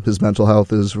 Good. His mental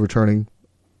health is returning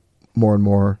more and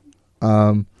more.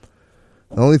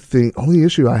 The only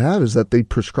issue I have is that they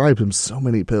prescribe him so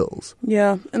many pills.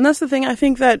 Yeah, and that's the thing. I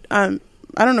think that,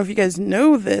 I don't know if you guys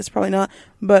know this, probably not,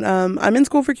 but I'm in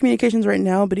school for communications right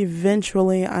now, but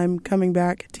eventually I'm coming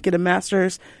back to get a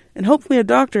master's and hopefully a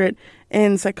doctorate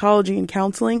in psychology and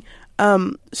counseling.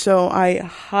 So I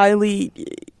highly,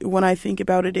 when I think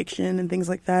about addiction and things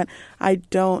like that, I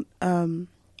don't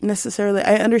necessarily,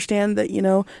 I understand that, you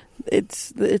know,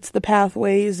 it's the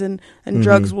pathways and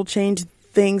drugs will change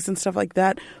things and stuff like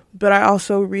that. But I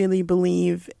also really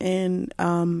believe in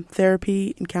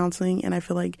therapy and counseling, and I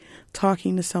feel like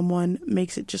talking to someone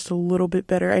makes it just a little bit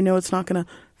better. I know it's not going to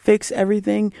fix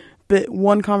everything, but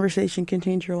one conversation can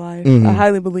change your life. I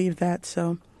highly believe that.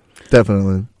 So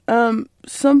definitely.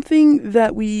 Something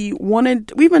that we've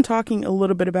been talking a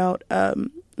little bit about,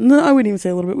 no, I wouldn't even say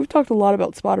a little bit. We've talked a lot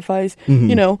about Spotify's,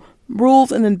 you know,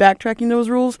 rules and then backtracking those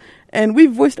rules, and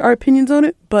we've voiced our opinions on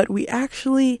it, but we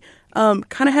actually kind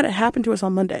of had it happen to us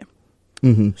on Monday.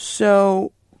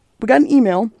 So we got an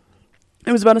email.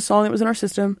 It was about a song that was in our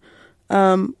system.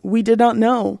 We did not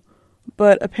know,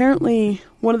 but apparently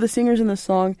one of the singers in the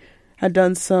song had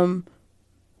done some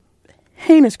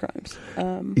heinous crimes.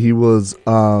 He was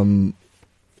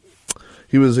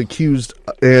accused,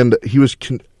 and he was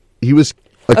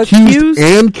accused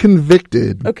and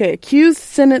convicted. Okay, accused,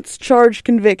 sentenced, charged,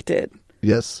 convicted.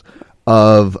 Yes,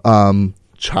 of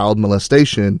child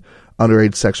molestation,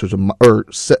 underage sex with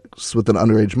sex with an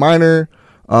underage minor,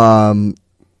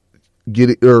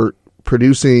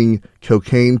 producing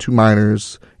cocaine to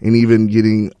minors, and even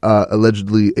getting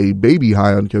allegedly a baby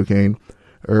high on cocaine,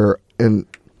 and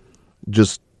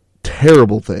just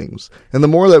terrible things. And the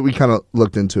more that we kind of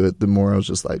looked into it, the more I was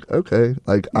just like, okay,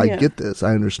 like I get this,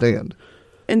 I understand.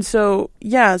 And so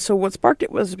what sparked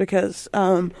it was because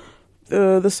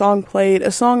the song played,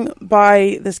 a song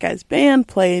by this guy's band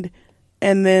played,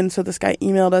 and then so this guy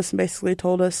emailed us and basically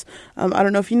told us, I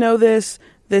don't know if you know this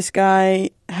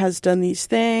guy has done these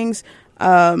things.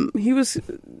 He was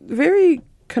very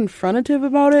confrontative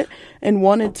about it and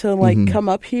wanted to come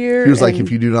up here. He was like,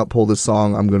 if you do not pull this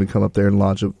song, I'm going to come up there and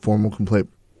lodge a formal complaint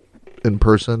in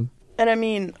person. And I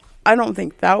mean, I don't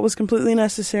think that was completely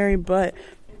necessary, but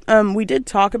We did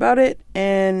talk about it,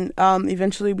 and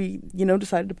eventually we,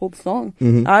 decided to pull the song.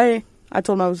 Mm-hmm. I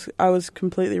told him I was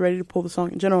completely ready to pull the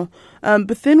song in general.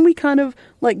 But then we kind of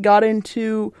got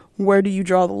into where do you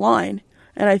draw the line,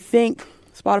 and I think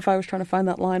Spotify was trying to find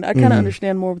that line. I kind of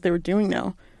understand more what they were doing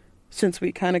now, since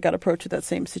we kind of got approached with that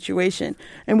same situation,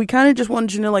 and we kind of just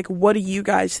wanted to know what do you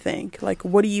guys think?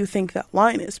 What do you think that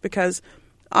line is? Because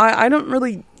I don't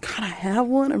really kind of have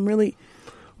one. I'm really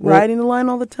riding the line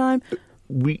all the time.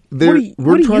 We're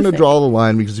trying to draw the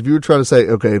line, because if you were trying to say,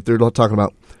 okay, if they're talking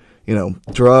about,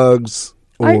 drugs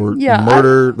or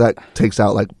murder, that takes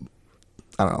out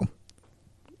I don't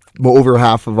know, over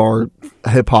half of our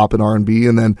hip hop and R&B,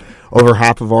 and then over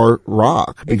half of our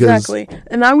rock. Exactly.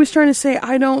 And I was trying to say,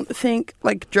 I don't think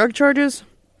drug charges.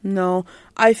 No,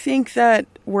 I think that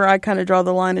where I kind of draw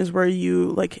the line is where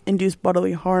you induce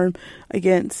bodily harm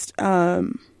against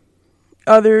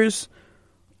others,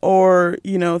 or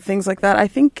things like that. I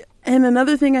think, and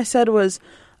another thing I said was,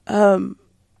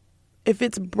 if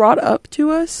it's brought up to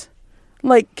us,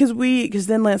 because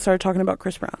then Lance started talking about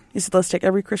Chris Brown. He said, let's take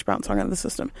every Chris Brown song out of the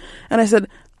system. And I said,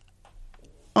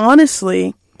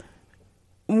 honestly,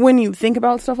 when you think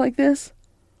about stuff like this,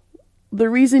 the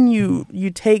reason you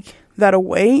take that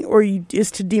away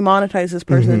is to demonetize this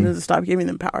person and to stop giving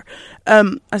them power.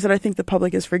 I said, I think the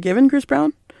public has forgiven Chris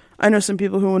Brown. I know some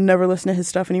people who will never listen to his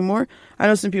stuff anymore. I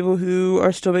know some people who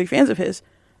are still big fans of his.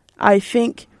 I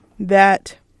think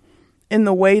that in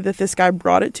the way that this guy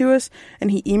brought it to us,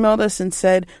 and he emailed us and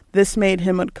said this made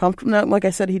him uncomfortable. Now, like I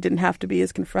said, he didn't have to be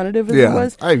as confrontative as he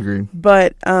was. I agree.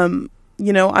 But, I'm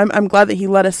glad that he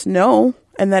let us know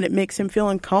and that it makes him feel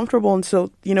uncomfortable. And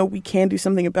so, we can do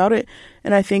something about it.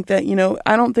 And I think that,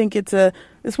 I don't think it's one of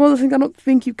those things I don't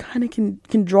think you kind of can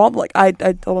draw. I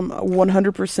told him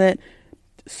 100%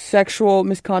 sexual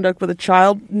misconduct with a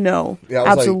child. No,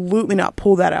 absolutely not.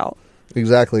 Pull that out.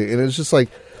 Exactly. And it's just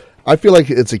I feel like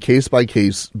it's a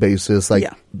case-by-case basis.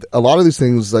 A lot of these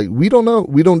things, we don't know.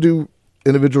 We don't do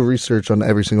individual research on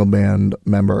every single band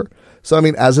member. So,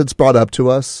 as it's brought up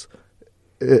to us,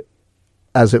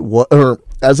 as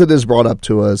it is brought up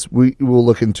to us, we will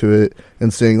look into it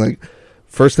and seeing,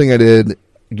 first thing I did,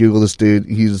 Google this dude.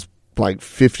 He's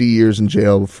 50 years in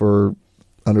jail for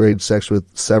underage sex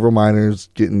with several minors,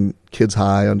 getting kids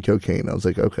high on cocaine. I was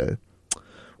like, okay,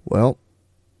 well,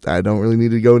 I don't really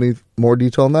need to go any more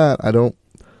detail on that.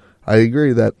 I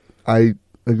agree that I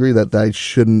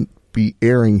shouldn't be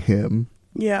airing him.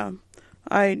 Yeah.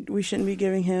 We shouldn't be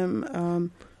giving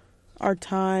him our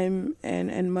time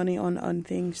and money on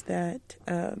things that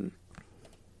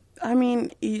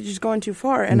he's just going too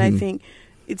far. And I think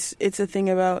it's a thing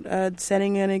about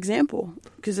setting an example,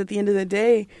 because at the end of the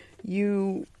day,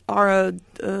 you are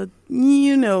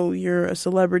you're a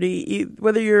celebrity,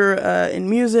 whether you're in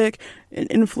music, an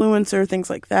influencer,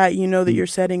 things like that. That you're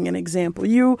setting an example.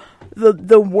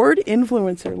 The word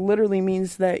influencer literally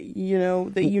means that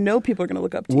people are going to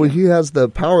look up to you. Well, he has the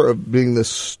power of being the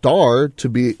star to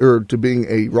being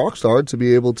a rock star, to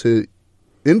be able to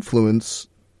influence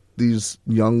these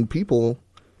young people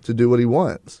to do what he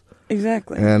wants.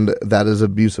 Exactly. And that is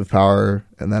abuse of power,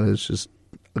 and that is just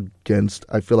against,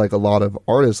 I feel like a lot of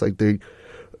artists,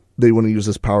 they want to use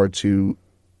this power to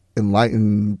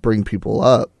enlighten, bring people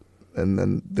up, and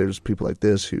then there's people like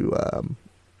this who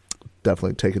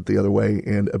definitely take it the other way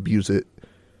and abuse it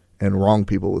and wrong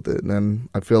people with it. And then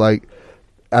I feel like,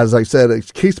 as I said,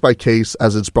 it's case by case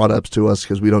as it's brought up to us,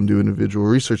 because we don't do individual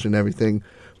research and everything.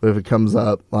 But if it comes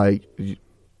up,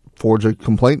 forge a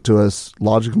complaint to us,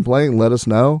 lodge a complaint, let us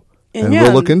know, and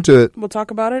we'll look into it. We'll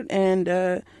talk about it, and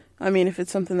if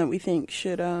it's something that we think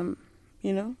should, happen,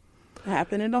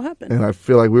 it'll happen. And I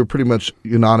feel like we were pretty much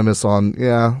unanimous on,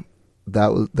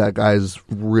 that guy's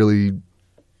really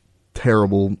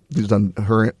terrible. He's done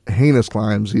heinous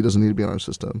crimes. He doesn't need to be on our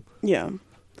system. Yeah.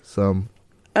 So.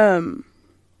 Did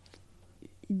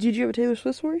you have a Taylor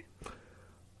Swift story?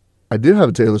 I did have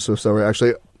a Taylor Swift story,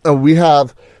 actually. We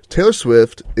have Taylor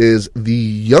Swift is the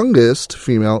youngest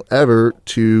female ever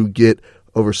to get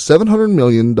over $700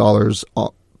 million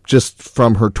just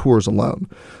from her tours alone.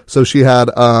 So she had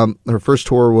her first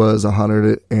tour was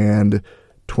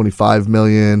 $125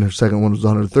 million. Her second one was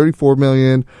 $134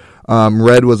 million.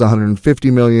 Red was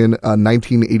 $150 million.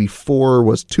 1984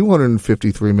 was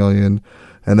 $253 million,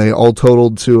 and they all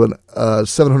totaled to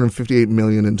 $758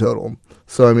 million in total.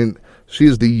 So she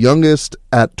is the youngest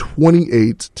at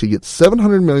 28 to get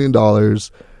 $700 million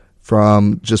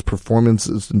from just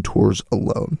performances and tours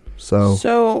alone.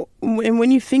 So and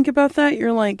when you think about that,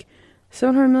 you're like,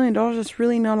 $700 million, that's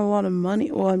really not a lot of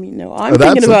money. Well, I mean, no, I'm Oh,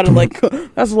 thinking that's about it like,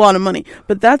 that's a lot of money.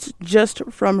 But that's just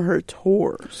from her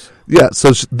tours. Yeah,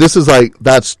 so this is like,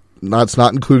 that's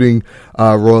not including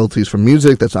royalties from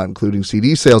music. That's not including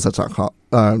CD sales. That's not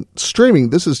streaming.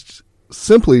 This is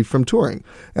simply from touring.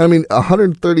 And I mean,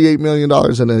 $138 million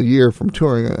in a year from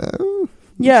touring.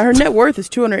 Yeah, her net worth is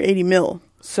 $280 million.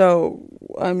 So,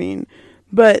 I mean,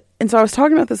 and so I was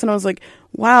talking about this and I was like,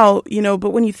 wow,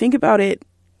 but when you think about it,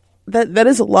 that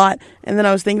is a lot. And then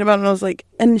I was thinking about it and I was like,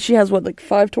 and she has like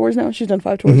 5 tours now? She's done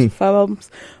 5 tours, 5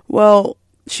 albums. Well,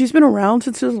 she's been around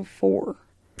since 2004.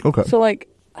 Okay. So like,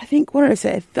 I think, what did I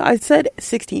say? I said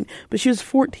 16, but she was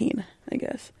 14, I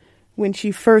guess, when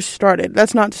she first started.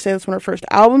 That's not to say that's when her first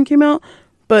album came out,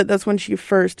 but that's when she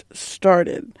first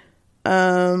started.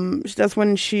 That's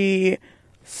when she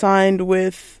signed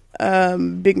with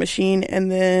Big Machine, and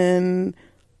then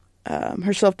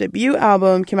her self-debut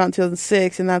album came out in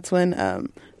 2006, and that's when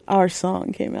Our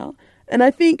Song came out. And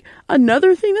I think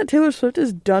another thing that Taylor Swift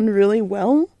has done really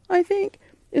well, I think,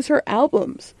 is her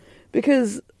albums.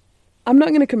 Because I'm not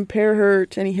going to compare her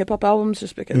to any hip-hop albums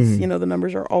just because, the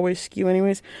numbers are always skew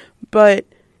anyways. But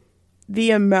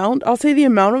I'll say the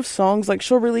amount of songs, like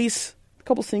she'll release a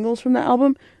couple singles from that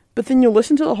album, but then you'll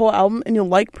listen to the whole album and you'll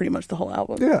like pretty much the whole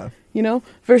album. Yeah.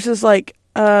 Versus like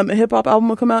a hip-hop album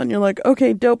will come out and you're like,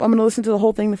 okay, dope, I'm going to listen to the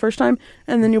whole thing the first time.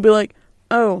 And then you'll be like,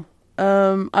 oh,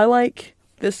 I like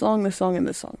this song, and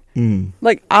this song.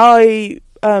 Like I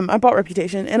bought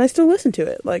Reputation and I still listen to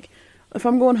it. Like, if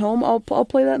I'm going home, I'll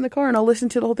play that in the car and I'll listen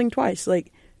to the whole thing twice.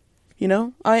 Like,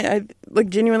 I like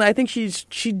genuinely, I think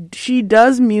she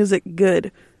does music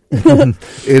good. It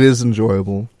is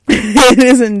enjoyable. It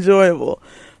is enjoyable.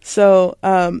 So,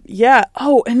 yeah.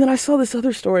 Oh, and then I saw this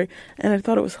other story and I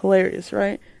thought it was hilarious,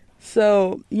 right?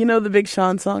 So, the Big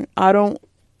Sean song, I Don't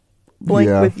Blink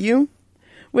With You,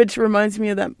 which reminds me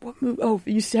of that. What movie? Oh, have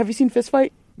you seen Fist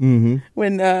Fight? Mm-hmm.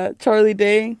 When Charlie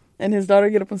Day and his daughter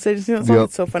get up on stage and sing that song. Yep.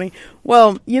 It's so funny.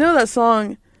 Well, that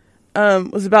song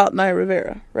was about Naya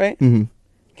Rivera, right?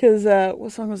 Because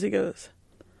what song was he goes?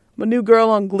 My new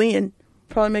girl on Glee, and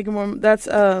probably making more. That's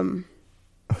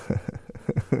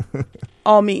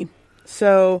All Me.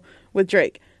 So with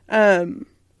Drake.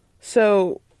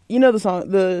 So the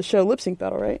song, the show Lip Sync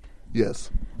Battle, right?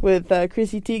 Yes. With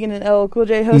Chrissy Teigen and LL Cool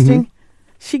J hosting.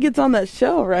 She gets on that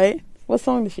show, right? What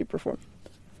song does she perform?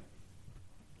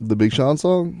 The Big Sean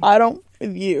song? I Don't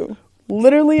With You.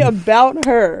 Literally about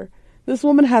her. This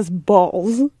woman has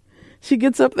balls. She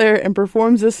gets up there and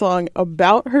performs this song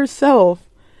about herself.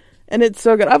 And it's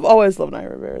so good. I've always loved Naya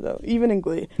Rivera, though, even in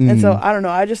Glee. And so, I don't know.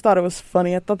 I just thought it was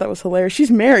funny. I thought that was hilarious. She's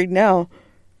married now.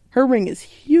 Her ring is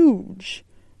huge.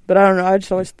 But I don't know. I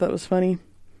just always thought it was funny.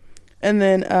 And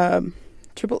then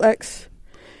Triple X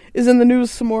is in the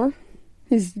news some more.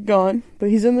 He's gone, but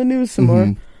he's in the news some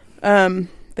more.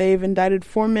 They've indicted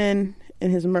 4 men in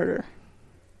his murder.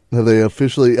 Have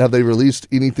they released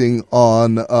anything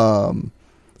on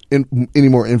any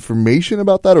more information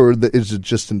about that, or is it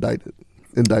just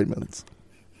indictments?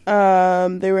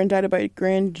 They were indicted by a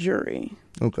grand jury.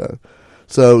 Okay.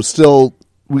 So still,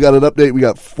 we got an update. We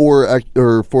got 4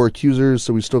 accusers,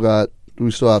 so we still have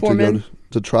to go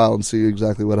to trial and see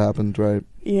exactly what happened, right?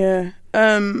 Yeah.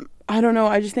 I don't know.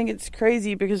 I just think it's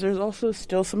crazy because there's also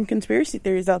still some conspiracy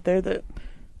theories out there that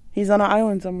he's on an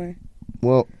island somewhere.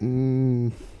 Well, I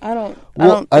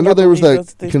know there was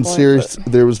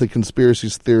the conspiracy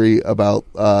theory about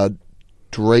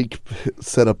Drake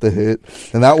set up the hit,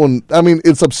 and that one. I mean,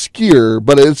 it's obscure,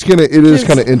 but it is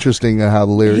kind of interesting how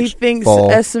the lyrics. He thinks fall.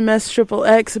 SMS Triple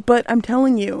X, but I'm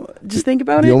telling you, just think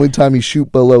about it. The only time he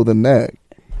shoot below the neck.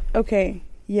 Okay,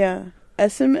 yeah,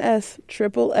 SMS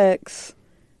Triple X.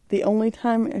 The only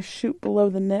time I shoot below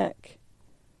the neck.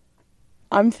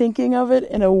 I'm thinking of it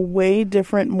in a way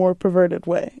different, more perverted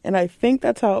way, and I think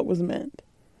that's how it was meant.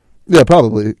 Yeah,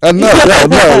 probably.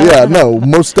 No,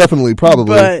 most definitely, probably.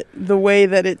 But the way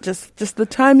that it just the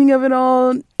timing of it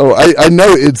all. Oh, I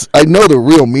know the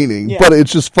real meaning, but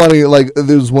it's just funny. Like,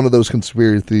 there's one of those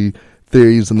conspiracy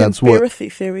theories, and that's what conspiracy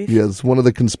theories. Yeah, it's one of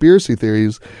the conspiracy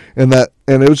theories, and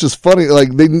it was just funny.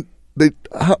 Like they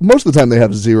most of the time they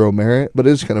have zero merit, but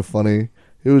it's kind of funny.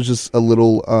 It was just a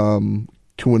little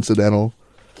coincidental.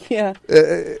 Yeah.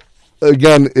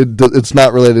 Again, it's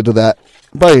not related to that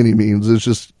by any means. It's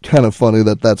just kind of funny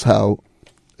that's how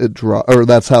it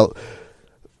that's how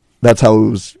it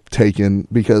was taken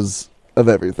because of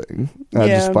everything. I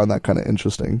just find that kind of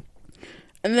interesting.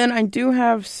 And then I do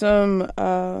have some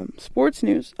sports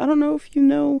news. I don't know if you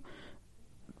know,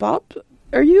 Bob.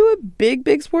 Are you a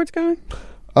big sports guy?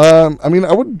 I mean,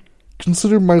 I would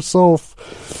consider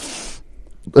myself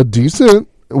a decent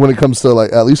when it comes to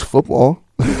like at least football.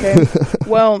 Okay.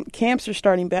 Well, camps are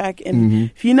starting back, and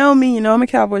if you know me, you know I'm a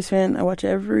Cowboys fan. I watch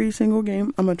every single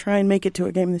game. I'm gonna try and make it to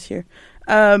a game this year.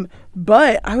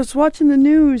 But I was watching the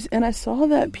news, and I saw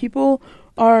that people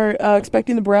are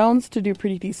expecting the Browns to do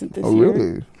pretty decent this year. Oh,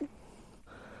 really?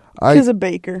 Because of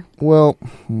Baker. Well,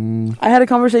 I had a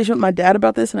conversation with my dad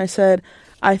about this, and I said,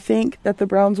 I think that the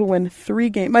Browns will win 3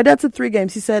 games. My dad said 3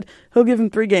 games. He said he'll give them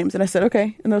 3 games. And I said,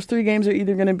 okay. And those 3 games are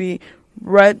either going to be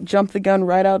jump the gun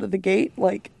right out of the gate,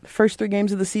 like the first 3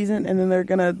 games of the season, and then they're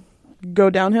going to go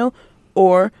downhill,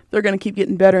 or they're going to keep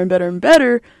getting better and better and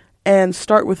better and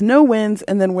start with no wins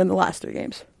and then win the last 3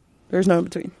 games. There's no in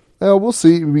between. We'll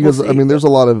see, because, We'll see. I mean, there's a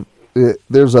lot of,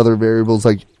 there's other variables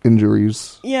like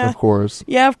injuries, Yeah. of course.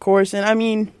 Yeah, of course. And I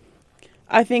mean,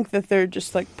 I think that they're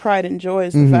just like pride and joy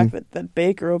is the fact that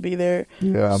Baker will be there.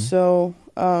 Yeah. So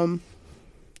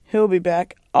he'll be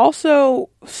back. Also,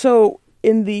 so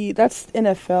that's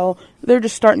NFL. They're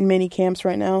just starting mini camps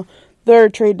right now. Their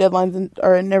trade deadlines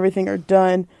and everything are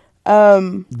done.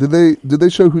 Did they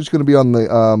show who's going to be on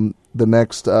the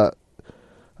next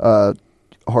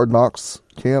Hard Knocks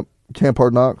camp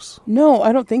Hard Knocks? No,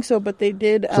 I don't think so. But they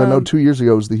did. 'Cause I know 2 years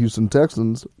ago it was the Houston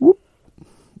Texans. Whoop.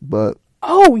 But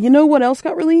oh, you know what else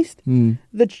got released? The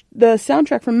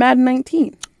soundtrack from Madden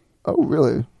 19. oh,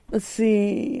 really? Let's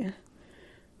see.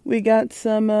 We got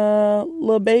some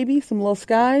Lil Baby, some Lil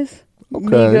Skies, Okay.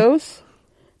 Migos,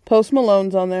 Post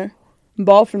Malone's on there.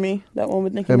 Ball for Me, that one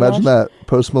with Nicki Hey, Minaj. imagine that.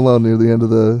 Post Malone near the end of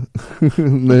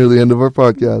near the end of our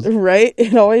podcast. Right?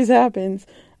 It always happens.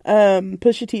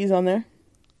 Pusha T's on there.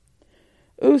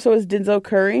 Ooh, so is Denzel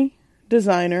Curry,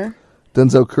 Designer,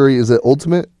 Denzel Curry, is it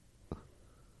Ultimate?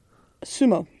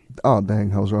 Sumo. Oh,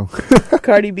 dang, I was wrong.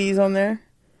 Cardi B's on there.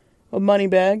 A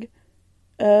Moneybag.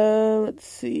 Let's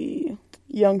see.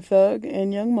 Young Thug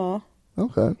and Young Ma.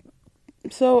 Okay.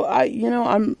 So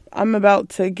I'm about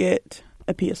to get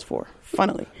a PS4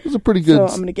 finally. It was a pretty good,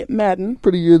 So I'm gonna get Madden,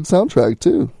 pretty good soundtrack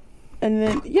too. and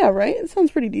then yeah, right. It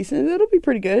sounds pretty decent. It'll be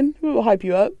pretty good. It will hype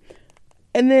you up.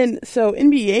 And then so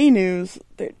NBA news,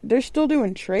 they're still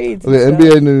doing trades. Okay, and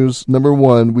stuff. NBA news number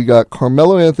 1. We got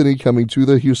Carmelo Anthony coming to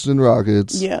the Houston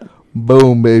Rockets. Yeah.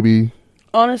 Boom, baby.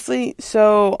 Honestly,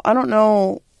 so I don't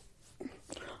know.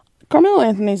 Carmelo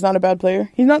Anthony's not a bad player.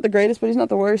 He's not the greatest, but he's not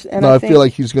the worst. And No, I feel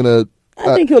like he's gonna.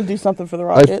 I think he'll do something for the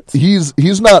Rockets. He's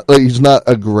not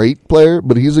a great player,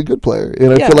 but he's a good player,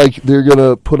 and I Yeah. feel like they're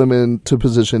gonna put him into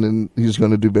position, and he's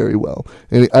gonna do very well.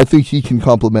 And I think he can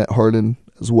complement Harden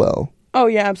as well. Oh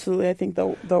yeah, absolutely. I think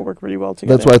they'll work really well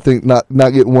together. That's why I think not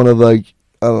get one of like,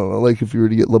 I don't know, like if you were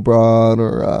to get LeBron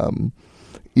or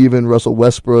even Russell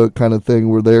Westbrook kind of thing,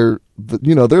 where they're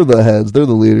the heads, they're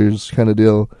the leaders kind of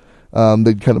deal.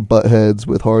 They'd kind of butt heads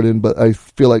with Harden, but I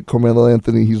feel like Carmelo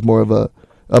Anthony, he's more of a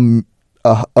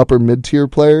upper mid tier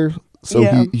player, so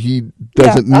Yeah. he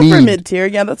doesn't need upper mid tier.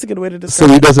 Yeah, that's a good way to describe.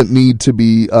 so he it. doesn't need to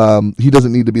be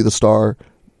the star.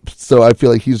 So I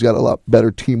feel like he's got a lot better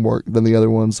teamwork than the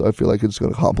other ones. So I feel like it's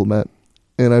going to complement,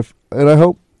 and I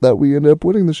hope that we end up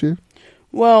winning this year.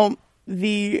 Well,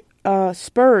 the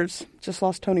Spurs just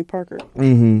lost Tony Parker.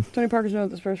 Mm-hmm. Tony Parker's been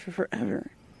with the Spurs for forever.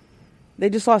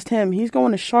 They just lost him. He's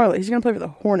going to Charlotte. He's going to play for the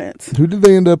Hornets. Who did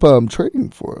they end up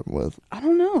trading for him with? I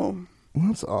don't know. Well,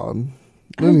 that's odd.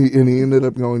 And he ended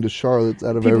up going to Charlotte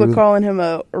out of People everything. are calling him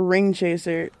a ring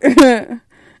chaser. And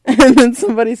then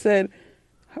somebody said,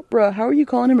 "Bruh, how are you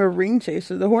calling him a ring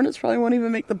chaser? The Hornets probably won't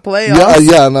even make the playoffs."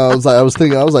 Yeah. No, I was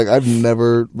thinking,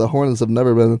 the Hornets have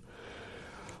never been.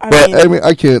 I mean,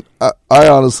 I can't. I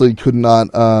honestly could not.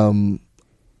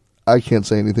 I can't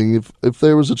say anything. If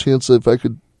there was a chance that if I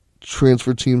could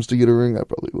transfer teams to get a ring, I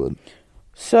probably would.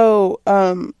 So,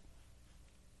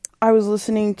 I was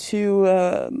listening to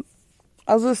the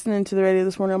radio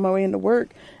this morning on my way into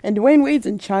work, and Dwayne Wade's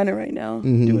in China right now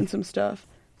doing some stuff.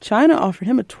 China offered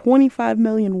him a $25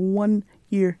 million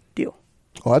 1-year deal.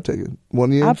 Oh, I'd take it.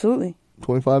 1 year, Absolutely,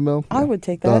 $25 million. I would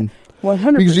take that. Done.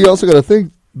 100%. Because you also got to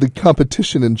think the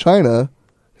competition in China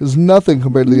is nothing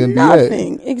compared to the NBA.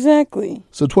 Nothing, exactly.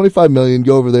 So $25 million,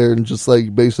 go over there and just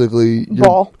like basically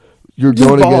Ball. You're Just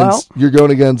going ball against out. you're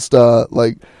going against the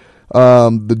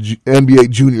NBA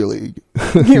Junior League.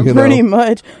 Yeah, you pretty know?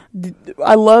 much.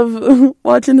 I love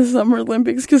watching the Summer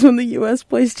Olympics because when the U.S.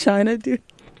 plays China, dude,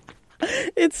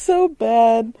 it's so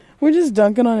bad. We're just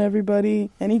dunking on everybody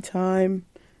anytime.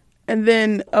 And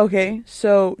then, okay,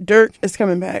 so Dirk is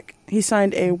coming back. He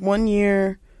signed a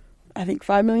 1-year, I think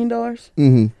 $5 million,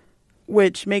 Mm-hmm.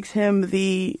 which makes him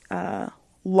the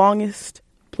longest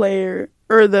player,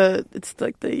 or the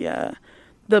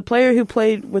player who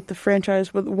played with the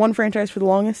franchise, with one franchise for the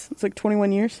longest. It's like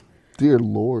 21 years. Dear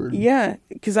Lord. Yeah,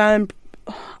 because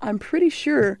I'm pretty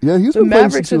sure. Yeah, he's the been playing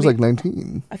Mavericks since he was like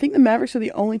 19. I think the Mavericks are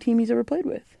the only team he's ever played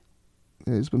with.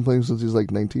 Yeah, he's been playing since he's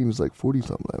like 19. He's like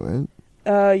 40-something,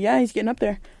 right? Yeah, he's getting up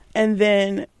there. And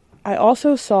then I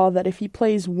also saw that if he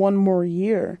plays one more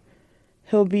year,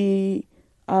 he'll be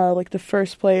like the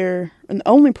first player and the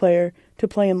only player to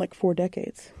play in like 4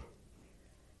 decades.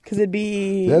 Because it'd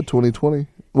be... Yeah, 2020.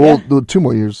 Well, 2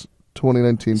 more years.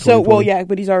 2019, 2020. Well, yeah,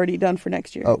 but he's already done for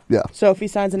next year. Oh, yeah. So if he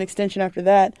signs an extension after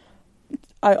that...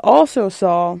 I also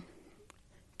saw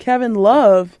Kevin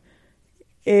Love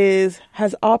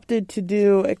has opted to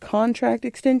do a contract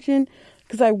extension.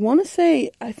 Because I want to say,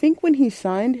 I think when he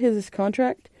signed his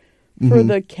contract for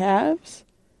the Cavs,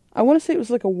 I want to say it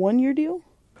was like a 1-year deal.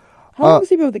 How long has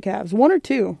he been with the Cavs? 1 or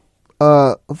 2?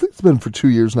 I think it's been for 2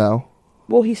 years now.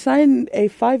 Well, he signed a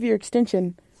 5-year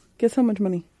extension. Guess how much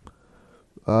money?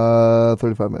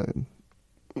 $35 million.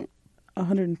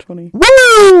 120.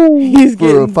 Woo! He's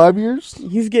for 5 years?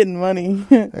 He's getting money.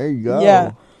 There you go.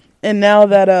 Yeah. And now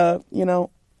that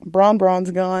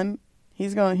Braun's gone,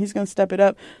 he's gonna step it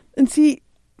up. And see,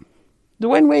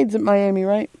 Dwayne Wade's at Miami,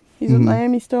 right? He's at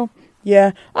Miami still?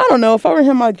 Yeah. I don't know. If I were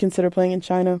him, I'd consider playing in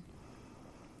China.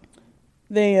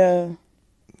 They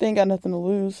ain't got nothing to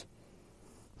lose.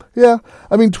 Yeah.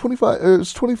 I mean, it's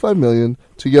 $25 million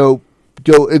to go.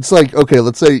 It's like, okay,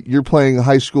 let's say you're playing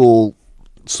high school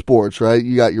sports, right?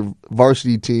 You got your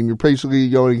varsity team. You're basically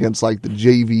going against like the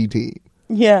JV team.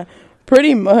 Yeah.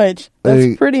 Pretty much.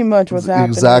 That's pretty much what's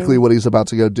happening. Exactly what he's about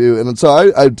to go do. And so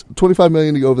I $25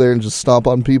 million to go over there and just stomp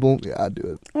on people. Yeah, I'd do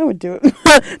it. I would do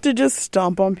it. To just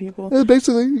stomp on people. Yeah,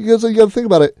 basically, you got to think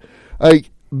about it. Like,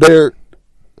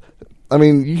 I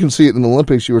mean, you can see it in the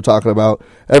Olympics you were talking about.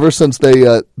 Ever since they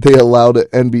allowed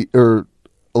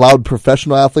allowed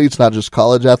professional athletes, not just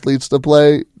college athletes, to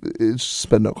play, it's just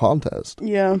been no contest.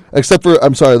 Yeah. Except for,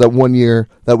 I'm sorry, that 1 year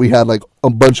that we had like a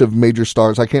bunch of major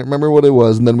stars. I can't remember what it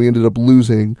was, and then we ended up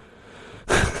losing.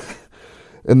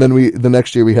 And then the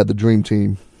next year we had the dream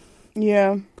team.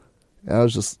 Yeah. And I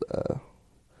was just,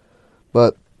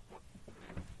 but.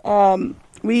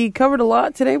 We covered a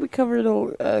lot today. We covered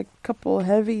a couple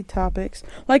heavy topics.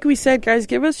 Like we said, guys,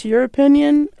 give us your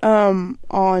opinion on,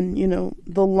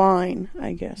 the line,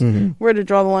 I guess. Mm-hmm. Where to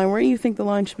draw the line. Where do you think the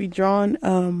line should be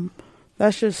drawn?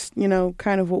 That's just,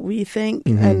 kind of what we think.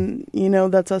 Mm-hmm.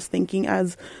 And, that's us thinking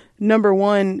as, number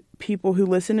one, people who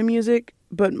listen to music,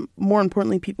 but more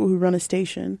importantly, people who run a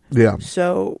station. Yeah.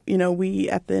 So, we,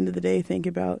 at the end of the day, think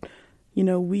about,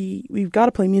 we've got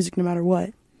to play music no matter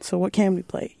what. So what can we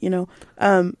play,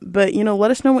 But,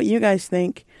 let us know what you guys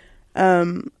think.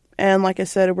 And like I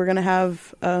said, we're going to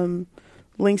have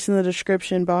links in the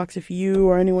description box. If you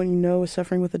or anyone you know is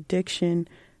suffering with addiction,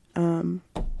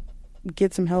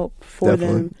 get some help for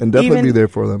them. And definitely be there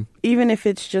for them. Even if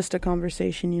it's just a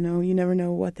conversation, you never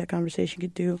know what that conversation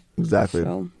could do. Exactly.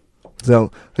 So,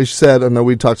 like you said, I know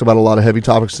we talked about a lot of heavy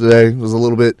topics today. It was a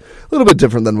little bit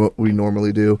different than what we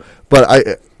normally do.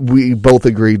 But we both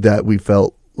agreed that we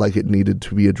felt like it needed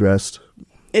to be addressed.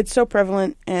 It's so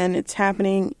prevalent and it's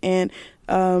happening, and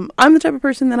I'm the type of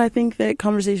person that I think that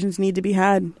conversations need to be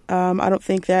had. I don't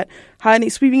think that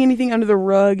sweeping anything under the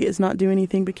rug is not doing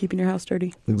anything but keeping your house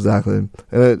dirty. Exactly.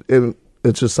 And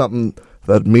it's just something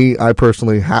that I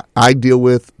personally I deal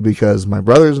with because my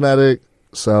brother's an addict,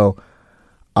 so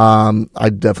I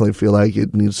definitely feel like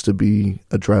it needs to be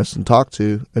addressed and talked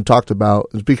about.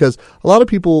 It's because a lot of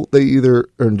people, they either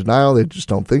are in denial, they just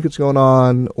don't think it's going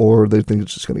on, or they think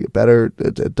it's just going to get better.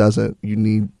 It doesn't. You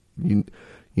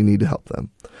need to help them.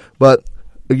 But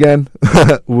again,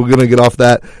 we're going to get off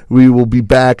that. We will be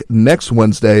back next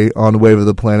Wednesday on Wave of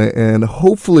the Planet, and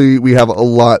hopefully we have a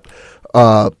lot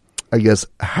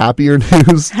happier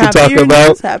news to talk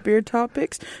about. Happier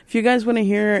topics. If you guys want to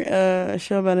hear a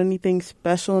show about anything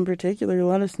special in particular,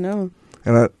 let us know.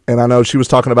 And I know she was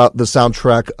talking about the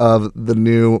soundtrack of the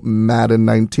new Madden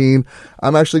 19.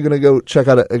 I'm actually going to go check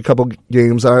out a couple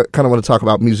games. I kind of want to talk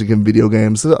about music and video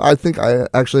games. I think I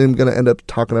actually am going to end up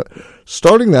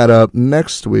starting that up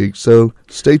next week. So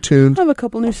stay tuned. I have a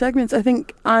couple new segments. I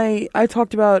think I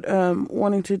talked about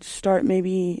wanting to start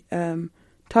maybe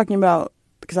talking about,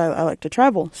 because I like to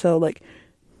travel. So like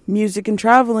music and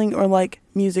traveling, or like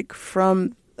music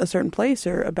from a certain place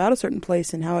or about a certain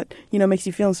place and how it, makes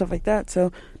you feel and stuff like that.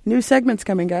 So new segments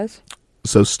coming, guys.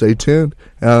 So stay tuned.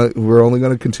 We're only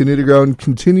going to continue to grow and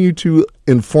continue to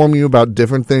inform you about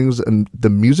different things and the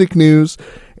music news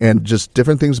and just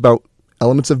different things about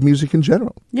elements of music in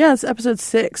general. Yeah, it's episode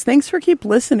 6. Thanks for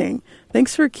listening.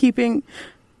 Thanks for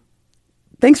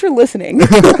listening.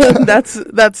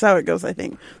 That's how it goes, I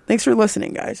think. Thanks for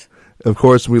listening, guys. Of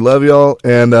course, we love y'all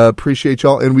and appreciate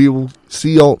y'all, and we will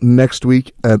see y'all next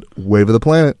week at Wave of the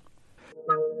Planet.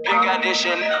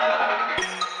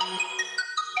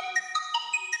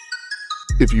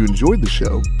 If you enjoyed the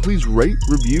show, please rate,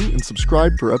 review, and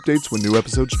subscribe for updates when new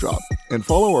episodes drop. And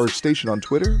follow our station on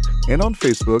Twitter and on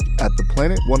Facebook at The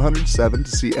Planet 107 to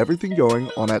see everything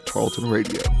going on at Tarleton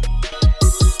Radio.